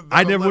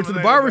 I never went to the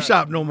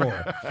barbershop no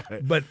more.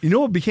 But you know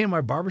what became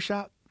my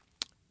barbershop?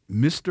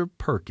 Mr.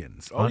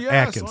 Perkins on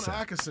Atkinson. On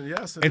Atkinson,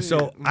 yes. And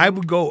so I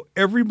would go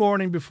every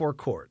morning before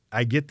court.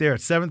 I get there at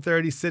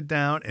 7:30, sit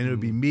down, and it would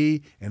be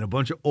me and a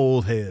bunch of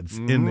old heads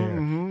in there.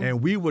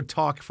 And we would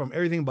talk from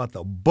everything about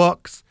the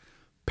Bucks,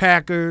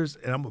 Packers,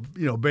 and I'm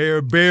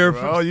Bear.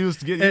 Oh, you was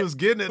getting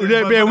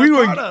it. Man, we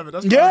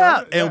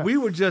were, and we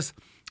would just.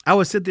 I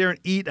would sit there and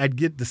eat. I'd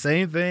get the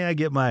same thing. I'd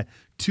get my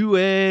 2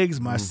 eggs,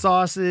 my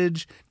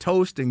sausage,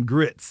 toast, and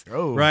grits.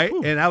 Oh, right?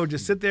 whew. And I would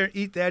just sit there and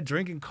eat that,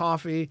 drinking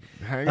coffee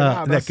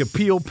that could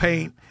peel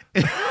paint.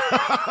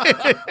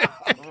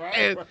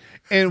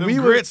 and we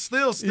grits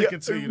still sticking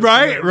to you.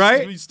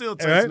 Right. We still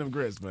tasting them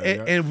grits,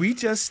 man. And we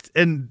just,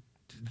 and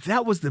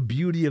that was the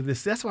beauty of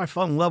this. That's why I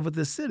fell in love with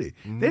this city.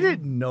 They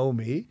didn't know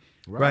me,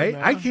 right?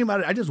 I came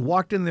out, I just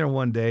walked in there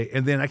one day,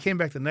 and then I came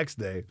back the next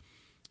day,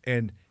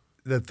 and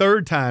the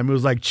third time, it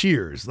was like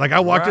cheers. Like I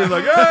walked in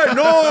like, hey,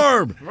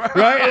 Norm!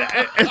 right?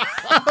 And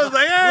I was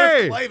like,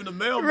 hey! Cliff the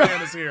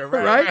mailman is here,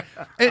 right?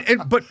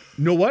 But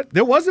you know what?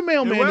 There was a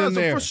mailman in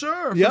there. For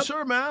sure,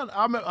 man.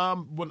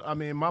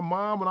 My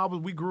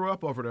mom, we grew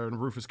up over there in the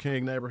Rufus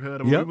King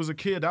neighborhood. And when we was a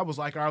kid, that was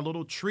like our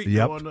little treat.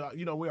 Going,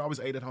 we always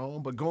ate at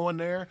home, but going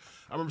there,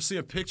 I remember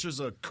seeing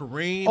pictures of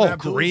Kareem.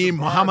 Kareem,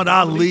 Muhammad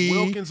Ali.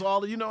 Wilkins,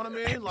 all you know what I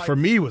mean? Like, for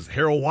me, it was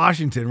Harold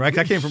Washington, right?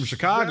 I came from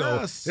Chicago.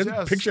 There's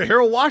a picture of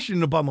Harold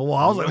Washington up on the wall.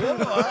 I was like,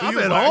 I'm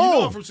at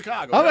home. I'm from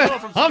Chicago. I'm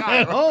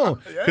at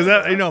home.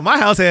 Because, my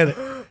house had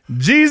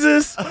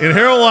Jesus and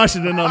Harold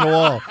Washington on the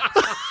wall.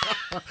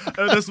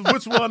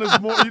 Which one is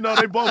more?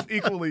 They both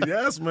equally.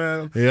 Yes,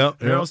 man.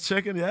 Yep. Harold's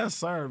Chicken. Yes,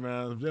 sir,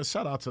 man. Just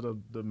shout out to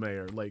the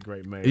mayor, late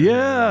great mayor.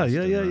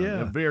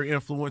 Yeah. Very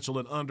influential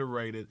and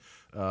underrated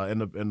in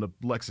the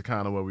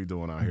lexicon of what we're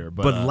doing out here.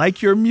 But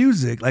like your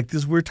music, like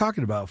this we're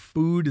talking about,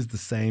 food is the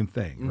same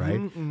thing,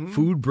 right?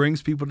 Food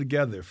brings people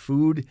together.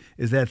 Food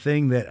is that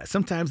thing that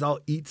sometimes I'll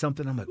eat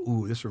something, I'm like,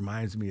 ooh, this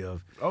reminds me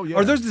of. Oh, yeah.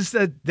 Or there's this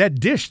that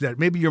dish that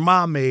maybe your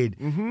mom made,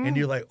 and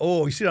you're like,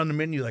 oh, you see it on the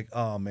menu, you're like,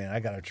 oh, man, I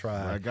got to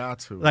try. I got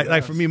to.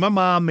 Like for me, my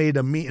mom made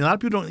a meat, and a lot of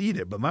people don't eat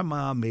it, but my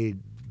mom made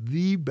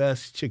the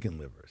best chicken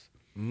livers.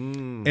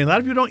 And a lot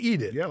of people don't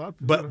eat it. Yeah, a lot of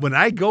people but don't. When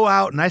I go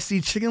out and I see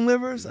chicken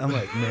livers, I'm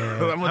like,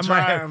 man, I'm gonna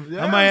try 'em.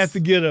 I might have to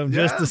get them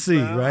just to Yes, see,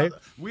 man. right?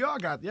 We all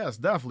got, yes,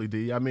 definitely,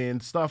 D. I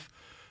mean,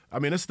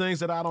 it's things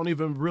that I don't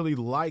even really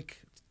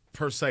like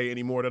per se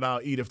anymore that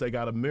I'll eat if they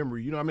got a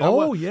memory. You know what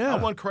I mean? I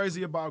wasn't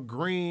crazy about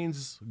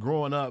greens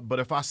growing up, but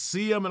if I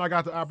see them and I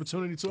got the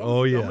opportunity to,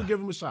 I'm going to give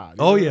them a shot. You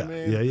know what I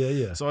mean?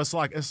 Yeah. So it's a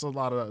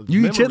lot of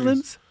You memories. eat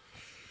chitlins?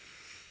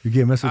 You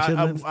get mess with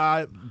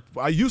chitlins?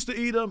 I used to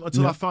eat them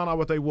until I found out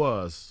what they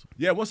was.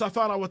 Yeah, once I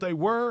found out what they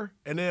were,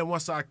 and then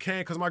once I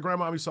can, because my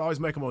grandma used to always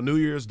make them on New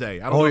Year's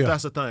Day. I don't know if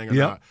that's a thing or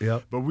not.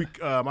 Yep. But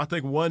I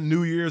think one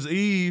New Year's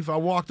Eve, I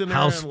walked in there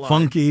House and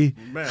funky.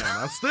 Man,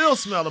 I still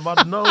smell them. My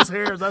nose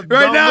hairs. Right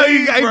now,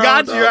 you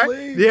got you,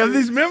 right? You have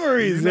these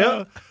memories,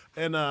 yeah.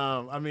 And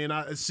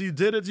she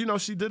did it.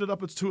 She did it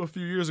up to a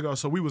few years ago.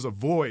 So we was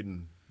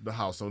avoiding the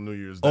house on New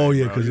Year's Day. Oh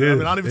yeah, because I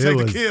don't even take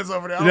the kids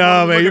over there.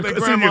 No man,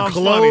 it's in your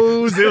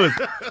clothes. It was,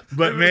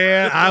 but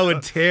man, I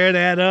would tear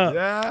that up.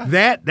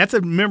 Yeah, that's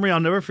a memory I'll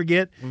never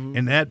forget.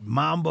 And that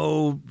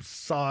mambo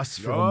sauce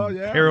from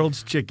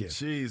Harold's Chicken.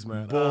 Jeez,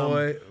 man,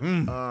 boy.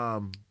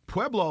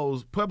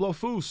 Pueblo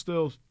food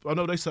still. I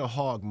know they sell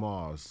hog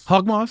maws.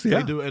 Hog maws,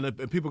 yeah. They do,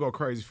 and people go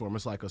crazy for them.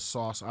 It's like a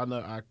sauce. I know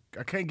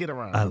I can't get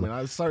around. I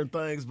mean, certain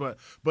things, but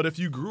if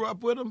you grew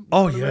up with them,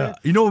 oh yeah.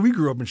 You know, when we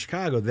grew up in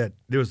Chicago, that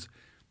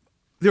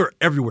they were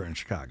everywhere in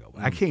Chicago.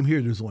 I came here,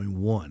 there was only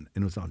one,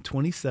 and it was on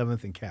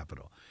 27th and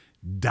Capitol.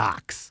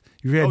 Doc's.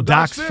 You ever had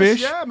Doc's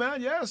Fish? Yeah,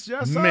 man. Yes,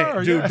 sir.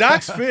 Man, dude,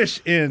 Doc's Fish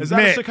in Is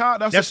that in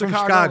Chicago? That's from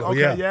Chicago.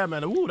 Okay, yeah,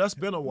 man. Ooh, that's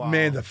been a while.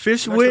 Man, the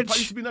Fish Witch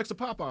used to be next to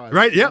Popeyes.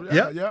 Right?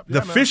 Yep.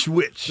 The Fish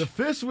Witch. The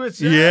Fish Witch.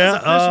 Yeah. The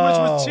Fish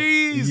Witch with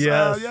cheese.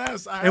 Yes.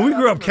 Yes. And we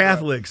grew up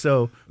Catholic,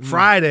 so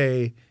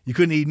Friday you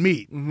couldn't eat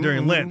meat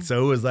during Lent,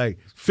 so it was like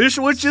Fish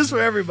Witches for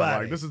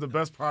everybody. Like, this is the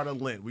best part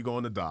of Lent. We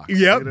going to Doc's.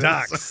 Yep,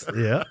 Doc's.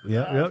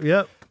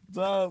 Yep.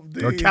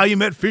 Or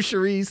Calumet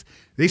Fisheries,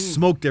 they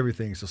smoked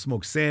everything. So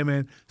smoked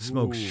salmon,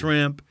 smoked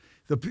shrimp.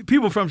 The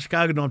people from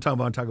Chicago don't talk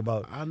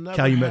about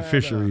Calumet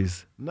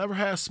Fisheries. Never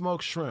had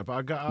smoked shrimp.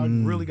 I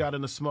really got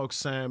into smoked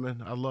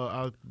salmon.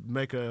 I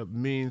make a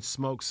mean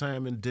smoked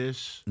salmon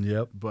dish.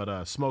 Yep.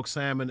 But smoked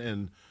salmon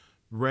and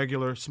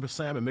regular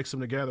salmon, mix them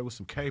together with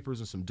some capers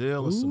and some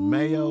dill and some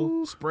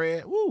mayo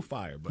spread. Woo,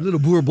 fire! But little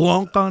beurre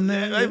blanc on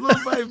there.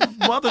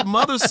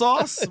 Mother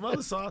sauce.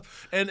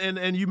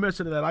 And you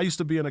mentioned that I used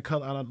to be in a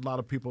lot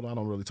of people, I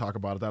don't really talk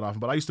about it that often,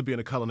 but I used to be in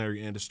the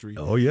culinary industry.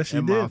 Oh yes,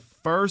 you did. My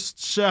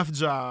first chef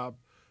job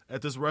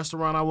at this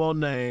restaurant I won't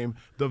name,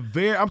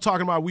 I'm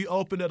talking about, we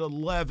opened at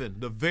 11.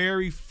 The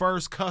very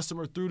first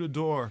customer through the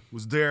door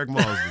was Derek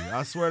Mosley.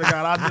 I swear to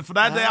God, for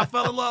that day I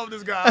fell in love with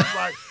this guy. I was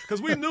like, because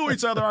we knew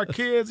each other, our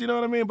kids, you know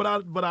what I mean?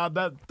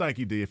 But thank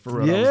you, D, for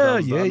real. Yeah,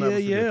 I'll never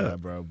forget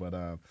that, bro.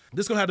 But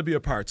this gonna have to be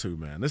a part 2,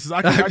 man. This is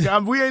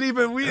we ain't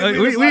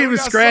even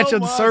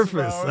scratching the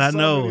surface. Bro. I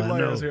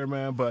know. Here,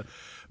 man.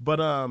 But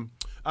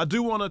I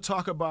do want to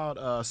talk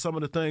about some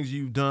of the things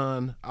you've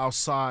done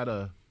outside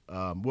of.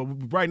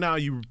 Right now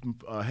you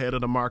head of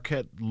the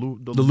Marquette, the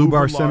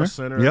Lubar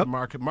Center. Yep.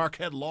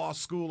 Marquette Law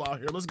School out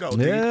here. Let's go.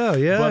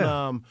 Yeah.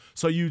 But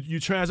so you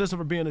transitioned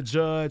from being a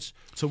judge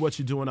to what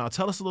you're doing now.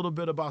 Tell us a little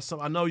bit about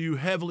I know you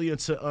heavily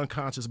into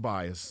unconscious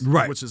bias,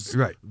 right? Which is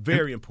right.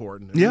 very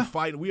important. Yeah.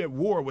 We at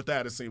war with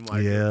that. It seemed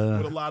like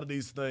with a lot of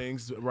these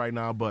things right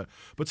now. But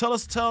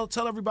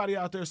tell everybody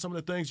out there some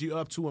of the things you're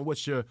up to and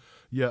what's your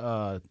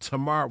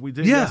tomorrow. We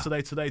did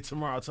yesterday, today,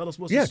 tomorrow. Tell us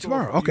what's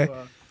tomorrow. Okay.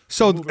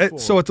 So at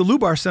the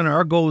Lubar Center,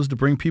 our goal is to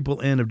bring people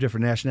in of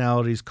different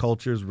nationalities,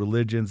 cultures,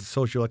 religions,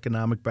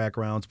 socioeconomic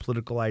backgrounds,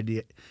 political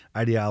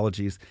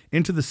ideologies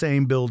into the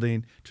same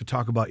building to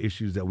talk about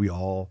issues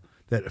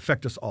that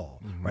affect us all,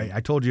 right?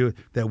 I told you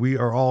that we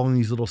are all in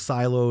these little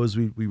silos.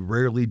 We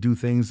rarely do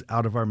things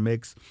out of our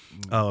mix.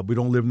 We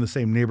don't live in the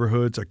same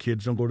neighborhoods. Our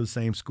kids don't go to the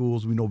same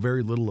schools. We know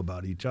very little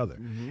about each other.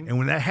 And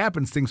when that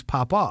happens, things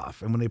pop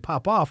off. And when they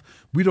pop off,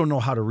 we don't know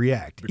how to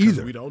react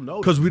either.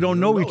 Because we don't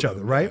know each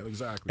other, right? Yeah,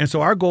 exactly. And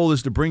so our goal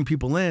is to bring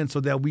people in so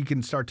that we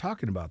can start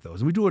talking about those.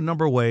 And we do a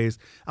number of ways.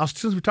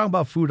 Since we're talking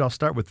about food, I'll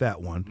start with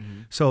that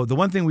one. So the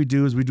one thing we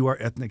do is we do our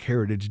ethnic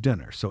heritage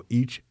dinner. So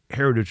each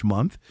Heritage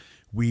Month,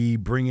 we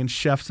bring in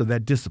chefs of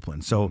that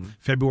discipline. So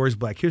February is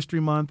Black History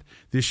Month.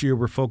 This year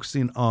we're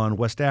focusing on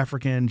West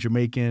African,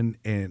 Jamaican,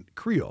 and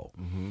Creole.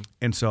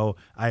 And so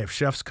I have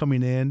chefs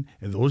coming in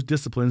those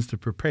disciplines to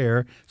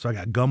prepare. So I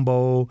got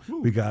gumbo,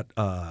 we got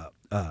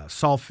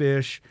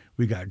saltfish,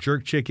 we got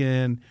jerk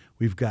chicken,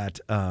 we've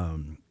got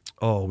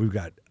we've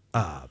got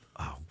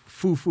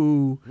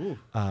fufu.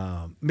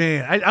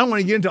 Man, I don't want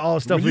to get into all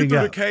the stuff When we you threw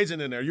got. the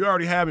Cajun in there, you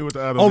already had me with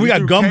the other. Oh, we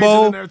got gumbo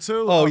Cajun in there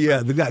too. Oh Okay.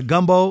 yeah, we got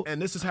gumbo.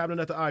 And this is happening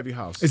at the Ivy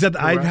House. It's at the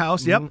correct? Ivy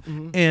House. Yep.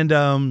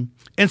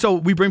 And so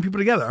we bring people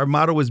together. Our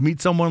motto is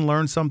meet someone,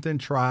 learn something,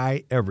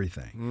 try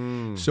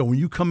everything. So when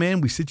you come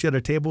in, we sit you at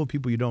a table with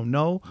people you don't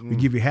know. We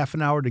give you half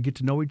an hour to get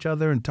to know each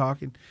other and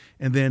talk.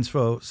 And then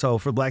so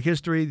for Black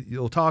History,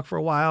 you'll talk for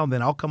a while, and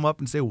then I'll come up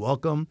and say,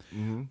 welcome.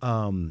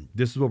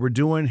 This is what we're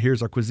doing.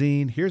 Here's our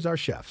cuisine. Here's our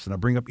chefs. And I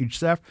bring up each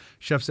chef.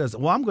 Chef says,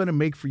 well, I'm going to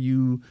make for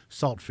you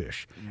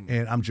saltfish.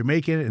 And I'm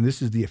Jamaican, and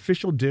this is the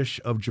official dish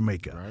of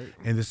Jamaica. Right.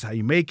 And this is how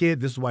you make it.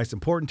 This is why it's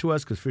important to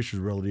us, because fish is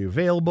readily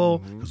available,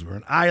 because we're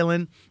an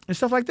island, and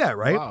stuff like that,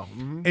 right? Wow.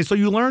 And so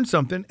you learn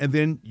something, and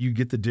then you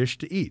get the dish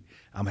to eat.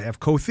 I'm going to have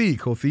Kothi.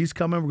 Kothi's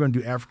coming. We're going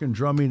to do African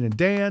drumming and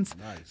dance,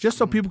 just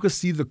so people can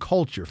see the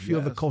culture,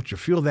 feel the culture,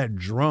 feel that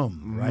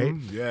drum, right?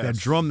 Yes. That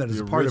drum that is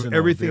The a part of original,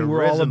 everything the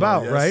we're all original.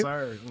 about, Yes, right?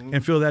 sir.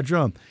 And feel that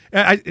drum.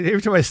 And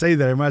every time I say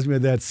that, it reminds me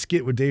of that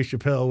skit with Dave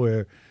Chappelle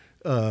where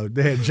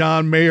they had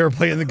John Mayer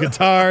playing the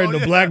guitar and the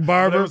black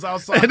barber. That was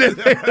outside. And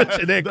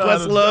then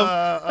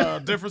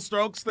Questlove. Different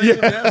strokes thing.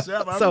 Yes, I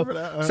remember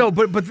that. So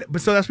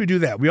that's what we do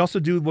that. We also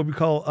do what we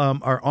call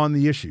our on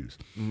the issues.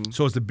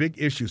 So it's the big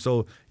issue.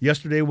 So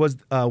yesterday was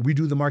we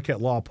do the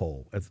Marquette Law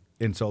Poll.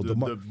 And so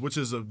Which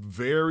is a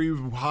very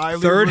highly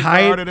third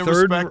regarded and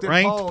third respected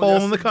ranked poll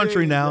Yes, in the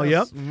country indeed. now.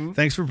 Yes. Yep.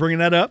 Thanks for bringing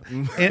that up.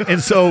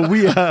 And so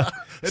we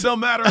It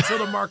don't matter until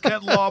the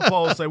Marquette Law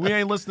Poll say we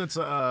ain't listening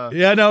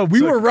to.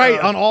 we were right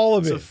on all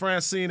of to it.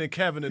 Francine and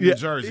Kevin in New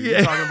Jersey.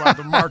 You're talking about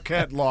the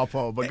Marquette Law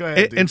Poll. But go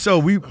ahead. And so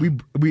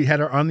we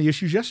had our on the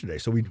issues yesterday.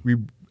 So we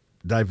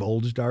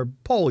divulged our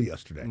poll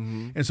yesterday.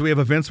 And so we have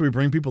events where we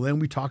bring people in,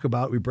 we talk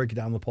about it, we break it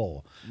down the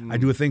poll. I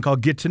do a thing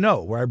called Get to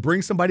Know, where I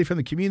bring somebody from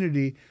the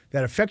community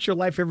that affects your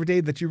life every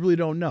day that you really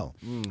don't know.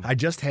 I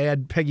just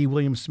had Peggy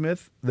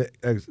Williams-Smith, the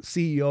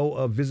CEO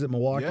of Visit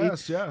Milwaukee.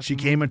 Yes. She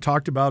came and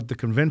talked about the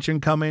convention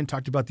coming,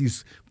 talked about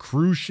these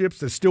cruise ships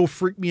that still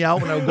freak me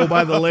out when I go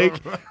by the lake,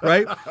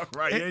 right?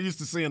 Right, you're used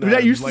to seeing that. We're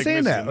not used to Lake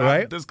seeing Michigan, that, not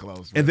right? This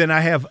close. And then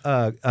I have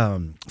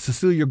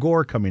Cecilia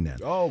Gore coming in.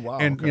 Oh, wow.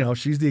 And, okay.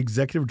 she's the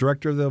executive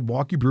director of the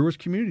Milwaukee Brewers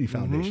Community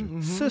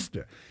Foundation,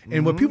 sister.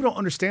 And what people don't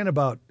understand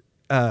about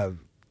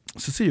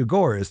Cecilia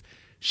Gore is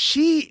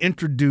she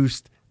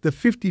introduced the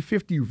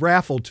 50-50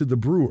 raffle to the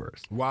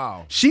Brewers.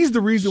 Wow. She's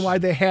the reason why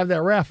they have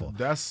that raffle.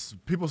 That's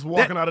people's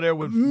walking out of there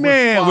with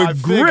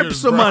with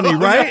grips of money,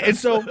 right? And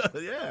so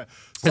yeah.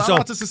 And Shout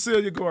out to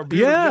Cecilia Gore.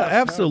 Yeah, Yes,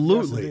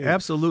 absolutely, yes,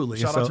 absolutely.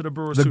 Shout And out so to the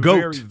Brewers. the too. GOAT.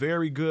 Very,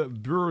 very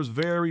good. Brewers,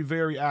 very,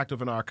 very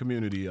active in our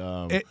community.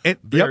 And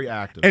Very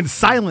active. and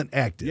silent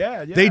active.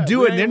 Yeah. They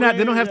do it. And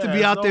they don't have to be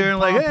it's out no there and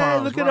like, hey,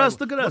 pom-poms, look at right. us,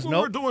 look at us. Look No,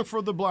 what we're doing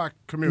for the black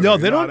community. no,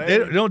 they You know, don't. They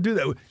don't do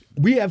that.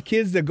 We have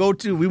kids that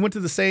we went to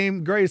the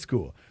same grade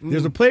school.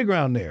 There's a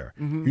playground there.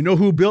 You know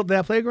who built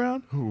that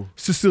playground? Who?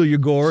 Cecilia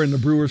Gore and the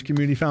Brewers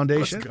Community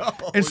Foundation. Let's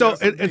go. And so,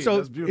 Yes, and indeed. so,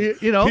 That's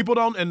beautiful. you know, people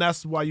don't, and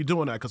that's why you're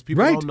doing that, because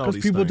people right? don't know Because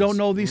these people things. don't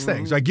know these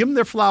things. I give them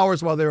their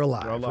flowers while they're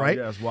alive, right?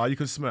 Yes, while you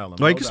can smell them.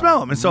 Well, you can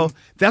smell them. And so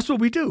that's what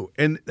we do.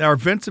 And our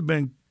events have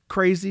been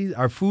crazy.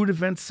 Our food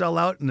events sell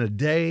out in a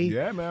day.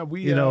 Yeah, man.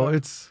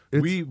 It's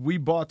we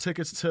bought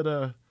tickets to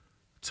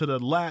the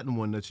Latin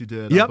one that you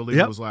did. Yep, I believe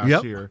it was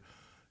last year.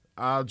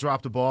 I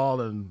dropped the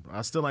ball, and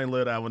I still ain't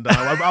lit that one down.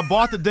 I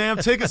bought the damn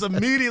tickets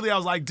immediately. I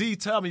was like, D,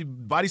 tell me,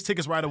 buy these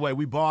tickets right away.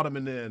 We bought them,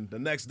 and then the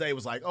next day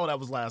was like, oh, that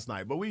was last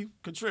night. But we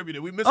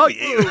contributed. We missed the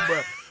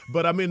food.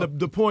 But I mean,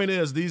 the point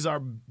is, these are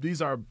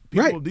people.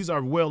 Right. These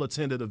are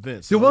well-attended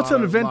events. They're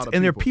well-attended A lot events, of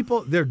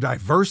and they're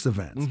diverse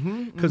events.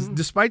 Because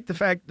despite the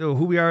fact of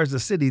who we are as a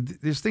city,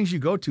 there's things you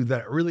go to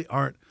that really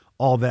aren't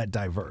all that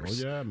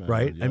diverse. Oh, yeah, man.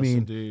 Right? Yes, I mean,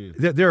 indeed.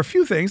 there are a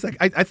few things. Like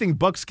I think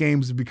Bucks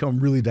games have become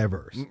really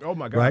diverse. Oh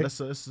my God! Right?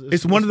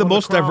 It's one of the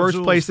most crown diverse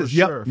jewels places. For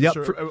Yep, sure, yep.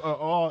 For sure.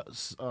 All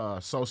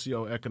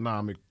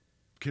socioeconomic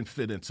can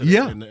fit into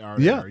Yeah, in the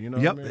art yeah, area, you know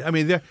yep. what I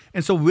mean? I mean,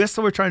 and so that's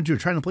what we're trying to do.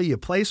 Trying to play you a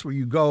place where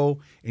you go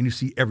and you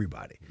see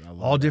everybody,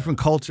 all different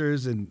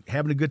cultures, and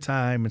having a good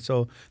time. And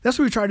so that's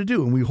what we try to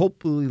do, and we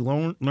hopefully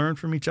learn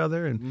from each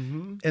other.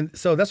 And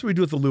so that's what we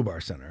do at the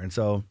Lubar Center. And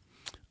so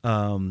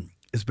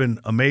it's been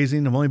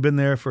amazing. I've only been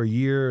there for a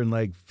year and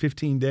like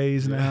 15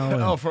 days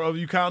now. And for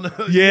you count?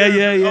 Yeah.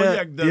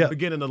 The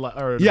beginning of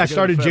I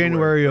started of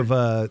January of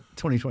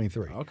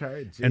 2023.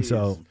 Okay, geez. And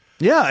so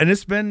and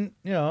it's been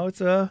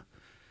it's a.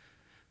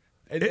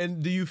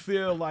 And do you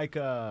feel like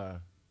I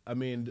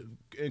mean,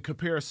 in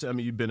comparison, I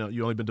mean,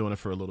 you only been doing it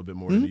for a little bit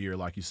more than a year,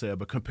 like you said,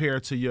 but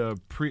compared to your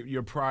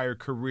prior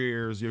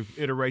careers, your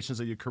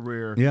iterations of your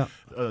career,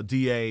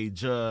 DA,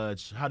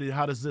 judge, how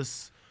does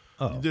this?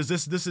 This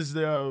is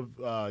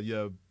the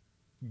your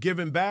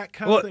giving back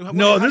kind of thing?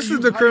 No, this is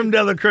the creme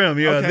de la creme.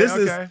 Yeah, Okay, this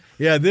okay.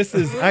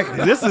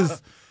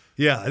 is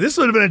this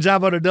would have been a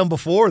job I'd have done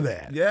before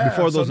that. Yeah,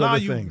 before those so now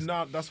other things.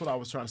 That's what I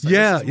was trying to say.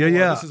 Yeah.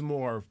 This is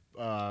more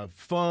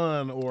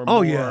fun or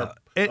more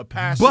a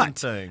passion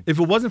thing. If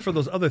it wasn't for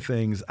those other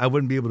things, I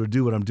wouldn't be able to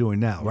do what I'm doing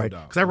now, right?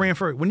 Because I ran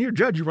for, when you're a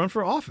judge, you run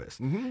for office.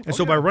 And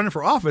so by running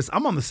for office,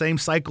 I'm on the same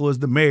cycle as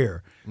the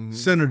mayor,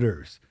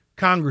 senators,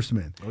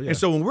 congressmen. And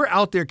so when we're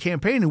out there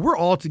campaigning, we're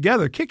all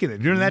together kicking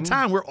it. During that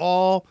time, we're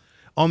all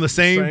on the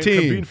same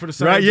team, for the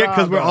same right? Job,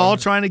 because we're all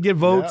trying to get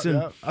votes.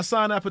 I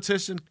signed that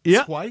petition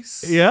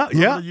twice.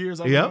 The years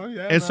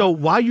and so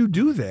while you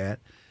do that,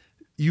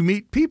 you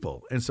meet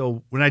people. And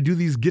so when I do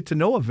these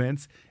get-to-know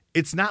events,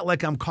 it's not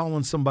like I'm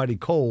calling somebody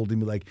cold and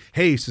be like,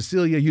 hey,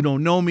 Cecilia, you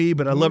don't know me,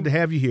 but I'd love to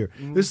have you here.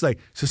 This is like,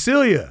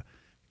 Cecilia,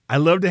 I'd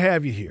love to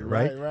have you here,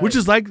 right? Which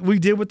is like we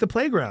did with the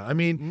playground. I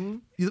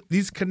mean,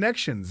 these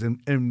connections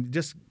and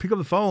just pick up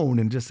the phone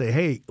and just say,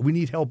 hey, we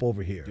need help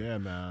over here. Yeah,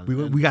 man.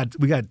 We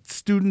got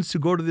students who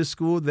go to this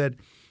school that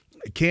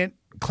can't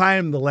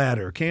climb the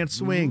ladder, can't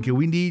swing.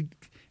 We need,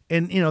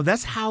 and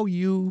that's how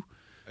you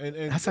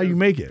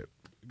make it.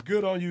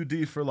 Good on you,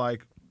 D, for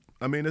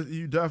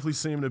you definitely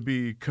seem to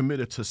be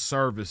committed to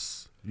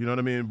service. You know what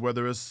I mean?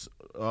 Whether it's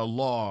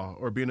law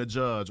or being a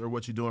judge or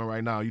what you're doing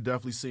right now, you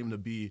definitely seem to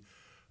be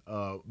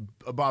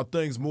about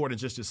things more than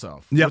just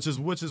yourself. Yep.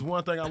 Which is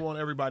one thing I want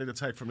everybody to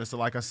take from this. So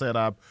like I said,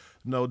 I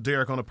know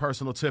Derek on a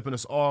personal tip, and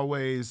it's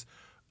always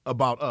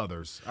about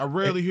others. I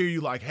rarely hear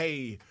you like,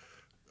 hey.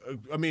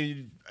 Other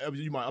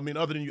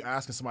than you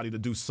asking somebody to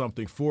do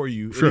something for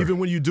you, sure. And even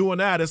when you're doing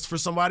that, it's for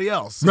somebody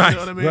else. Right, you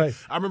know what I mean? Right.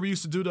 I remember you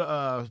used to do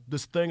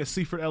this thing at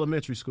Seaford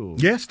Elementary School.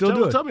 Yeah, still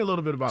do it. Tell me a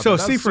little bit about that.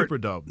 That's Seaford, super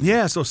dope.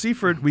 Yeah, so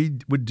Seaford, we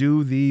would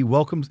do the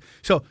welcomes.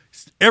 So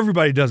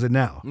everybody does it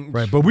now,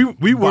 right? But we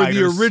were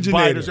the originator,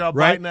 biters, y'all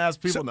right? biting ass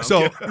people.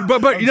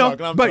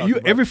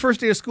 Every first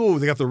day of school,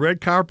 they got the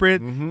red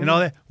carpet and all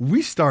that.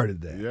 We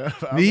started that.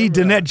 Yeah, me,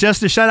 Danette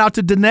Justice, shout out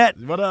to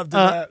Danette. What up,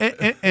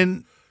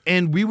 Danette?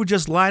 And we would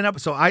just line up.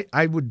 So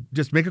I would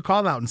just make a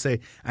call out and say,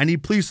 I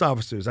need police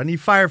officers, I need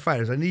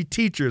firefighters, I need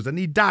teachers, I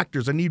need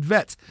doctors, I need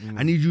vets.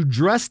 I need you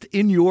dressed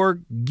in your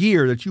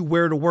gear that you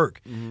wear to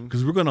work.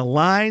 Because we're going to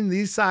line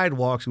these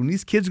sidewalks. When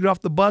these kids get off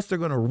the bus, they're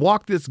going to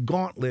walk this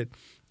gauntlet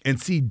and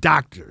see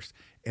doctors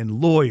and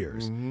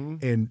lawyers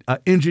and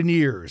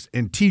engineers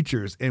and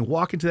teachers and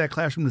walk into that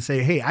classroom and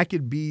say, hey, I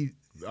could be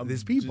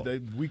these people.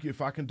 If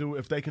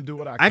they can do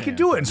what I can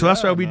do it. And so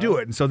that's why we do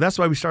it. And so that's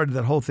why we started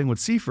that whole thing with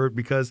Seaford,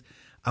 because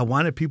I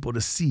wanted people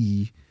to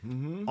see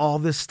all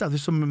this stuff.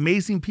 There's some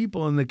amazing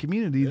people in the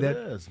community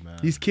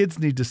these kids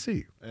need to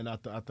see. And I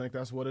think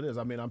that's what it is.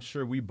 I mean, I'm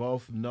sure we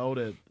both know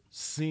that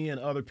seeing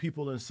other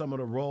people in some of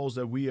the roles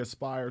that we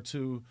aspire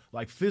to,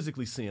 like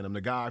physically seeing them,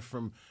 the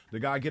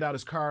guy get out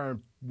his car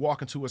and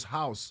walk into his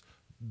house.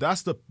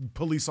 That's the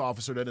police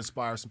officer that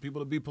inspires some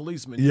people to be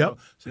policemen. You know,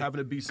 having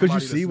to be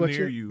somebody that's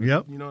near you.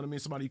 Yep. You know what I mean?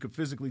 Somebody you could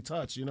physically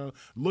touch,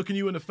 looking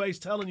you in the face,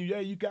 telling you, yeah,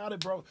 you got it,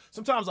 bro.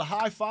 Sometimes a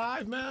high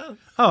five, man,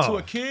 to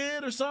a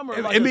kid or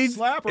something, or a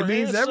slap or it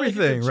means handshake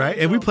everything, right?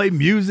 And we play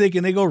music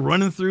and they go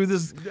running through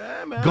this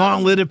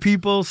gauntlet of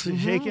people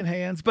shaking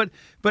hands. But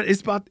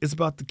it's about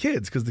the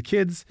kids, because the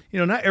kids,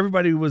 not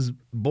everybody was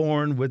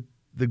born with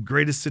the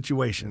greatest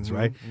situations,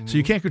 right? So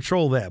you can't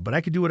control that, but I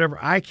can do whatever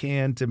I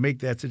can to make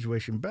that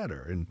situation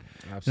better. And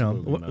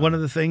one of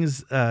the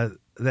things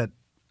that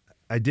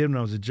I did when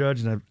I was a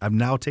judge, and I've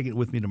now taken it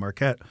with me to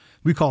Marquette,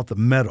 we call it the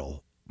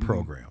MEDAL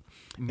program,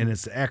 and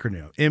it's the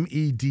acronym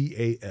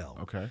MEDAL.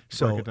 Okay,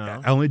 so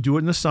I only do it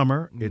in the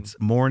summer. It's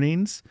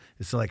mornings.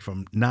 It's like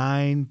from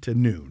 9 to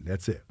noon.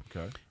 That's it.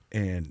 Okay,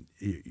 and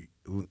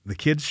the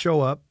kids show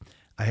up.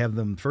 I have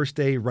them first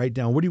day write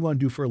down, what do you want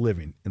to do for a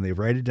living? And they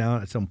write it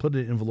down. I tell them, put it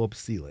in an envelope,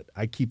 seal it.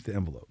 I keep the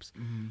envelopes.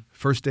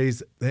 First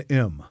day's the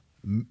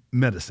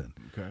medicine.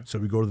 Okay. So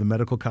we go to the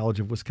Medical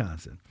College of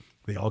Wisconsin.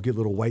 They all get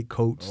little white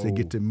coats. They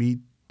get to meet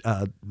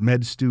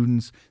med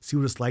students, see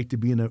what it's like to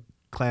be in a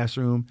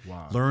classroom,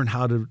 learn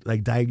how to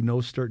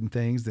diagnose certain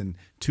things. Then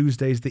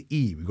Tuesday's the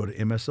E. We go to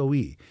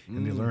MSOE,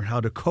 and they learn how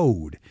to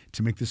code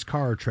to make this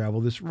car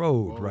travel this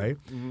road, right?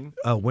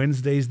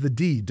 Wednesday's the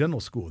D, dental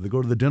school. They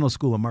go to the dental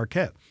school in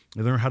Marquette.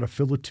 They learn how to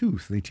fill a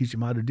tooth. They teach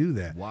them how to do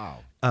that.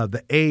 Wow.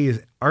 The A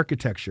is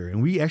architecture,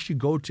 and we actually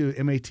go to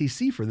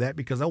MATC for that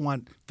because I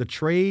want the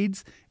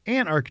trades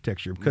and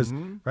architecture, because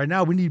right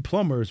now we need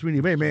plumbers. We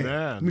need, man,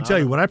 let me tell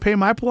you, when I pay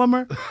my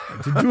plumber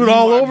to do it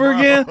all over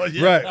again,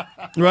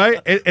 right?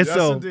 And yes,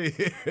 so,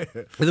 indeed.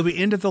 and then we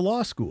end at the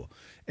law school.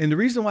 And the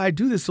reason why I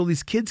do this, so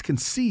these kids can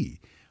see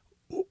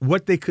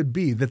what they could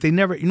be, that they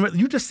never,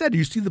 you just said,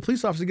 you see the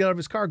police officer get out of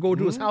his car, go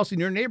to his house in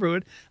your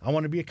neighborhood, I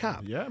want to be a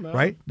cop. Yeah, man.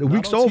 Right? The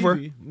week's over,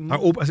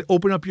 I say,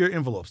 open up your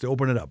envelopes. They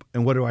open it up.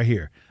 And what do I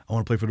hear? I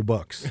want to play for the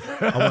Bucks.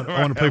 I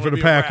want to play for the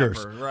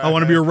Packers. I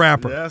want to be a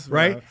rapper. Yes,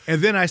 right? Man.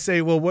 And then I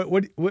say, well,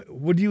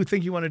 what do you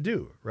think you want to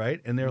do?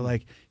 Right? And they're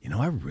like,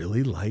 I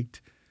really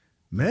liked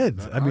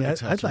meds. I mean,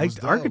 I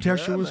liked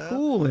architecture was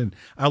cool. And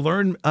I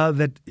learned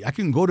that I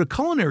can go to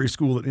culinary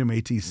school at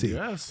MATC.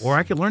 Yes. Or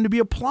I could learn to be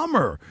a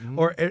plumber.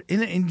 Or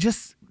and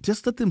just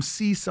just let them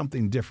see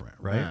something different,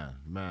 right?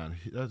 Man,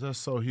 that's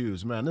so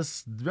huge, man.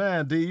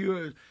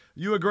 D,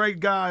 you're a great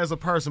guy as a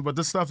person, but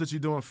the stuff that you're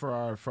doing for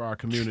our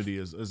community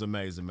is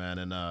amazing, man.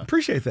 And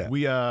appreciate that.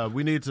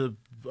 We need to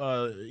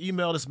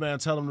email this man,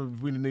 tell him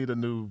that we need a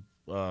new.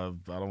 I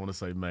don't want to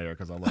say mayor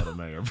because I love the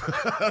mayor.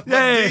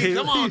 Hey, D,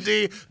 come on,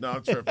 D. No,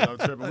 I'm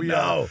tripping. We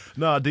no,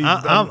 D.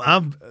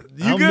 I'm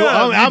You good?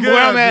 I'm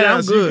where I'm at.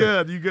 Yes, I'm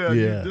good. You good?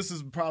 Yeah. This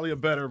is probably a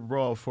better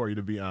role for you,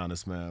 to be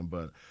honest, man.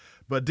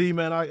 But D,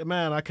 man,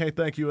 I can't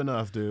thank you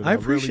enough, dude. I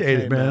appreciate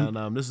it,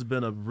 man. This has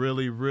been a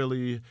really,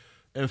 really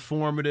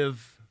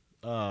informative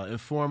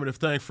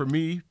thing for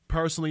me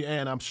personally,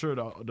 and I'm sure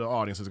the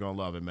audience is gonna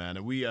love it, man.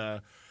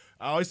 And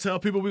I always tell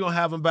people we're gonna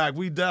have him back.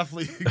 We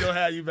definitely gonna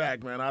have you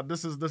back, man.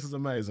 This is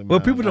amazing, man. Well,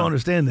 people don't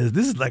understand this.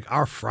 This is like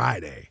our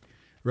Friday,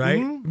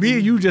 right? Me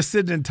and you just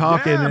sitting and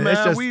talking, and man,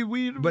 it's just.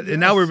 And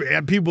now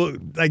we're people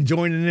like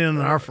joining in on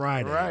our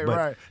Friday,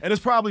 right. And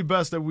it's probably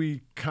best that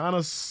we kind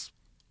of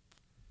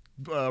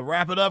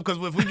wrap it up, because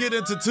if we get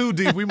into too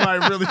deep, we might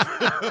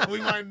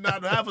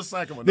not have a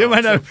second one. They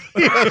might not.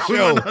 We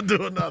might not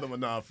do another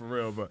one, for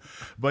real.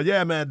 But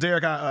yeah, man,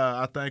 Derek,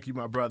 I thank you,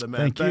 my brother,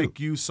 man. Thank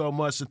you so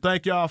much, and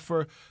thank y'all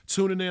for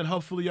tuning in.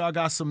 Hopefully, y'all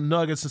got some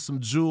nuggets and some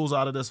jewels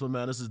out of this one,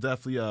 man. This is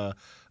definitely a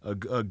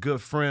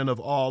good friend of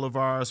all of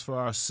ours for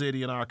our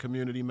city and our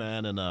community,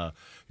 man. And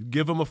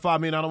give him a follow. I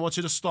mean, I don't want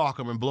you to stalk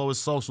him and blow his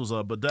socials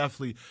up, but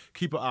definitely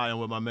keep an eye on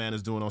what my man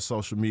is doing on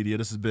social media.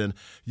 This has been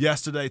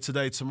Yesterday,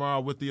 Today,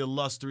 Tomorrow with the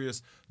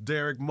illustrious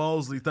Derek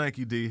Mosley. Thank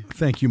you, D.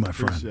 Thank you, my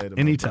friend. Appreciate it.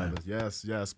 Anytime. Yes.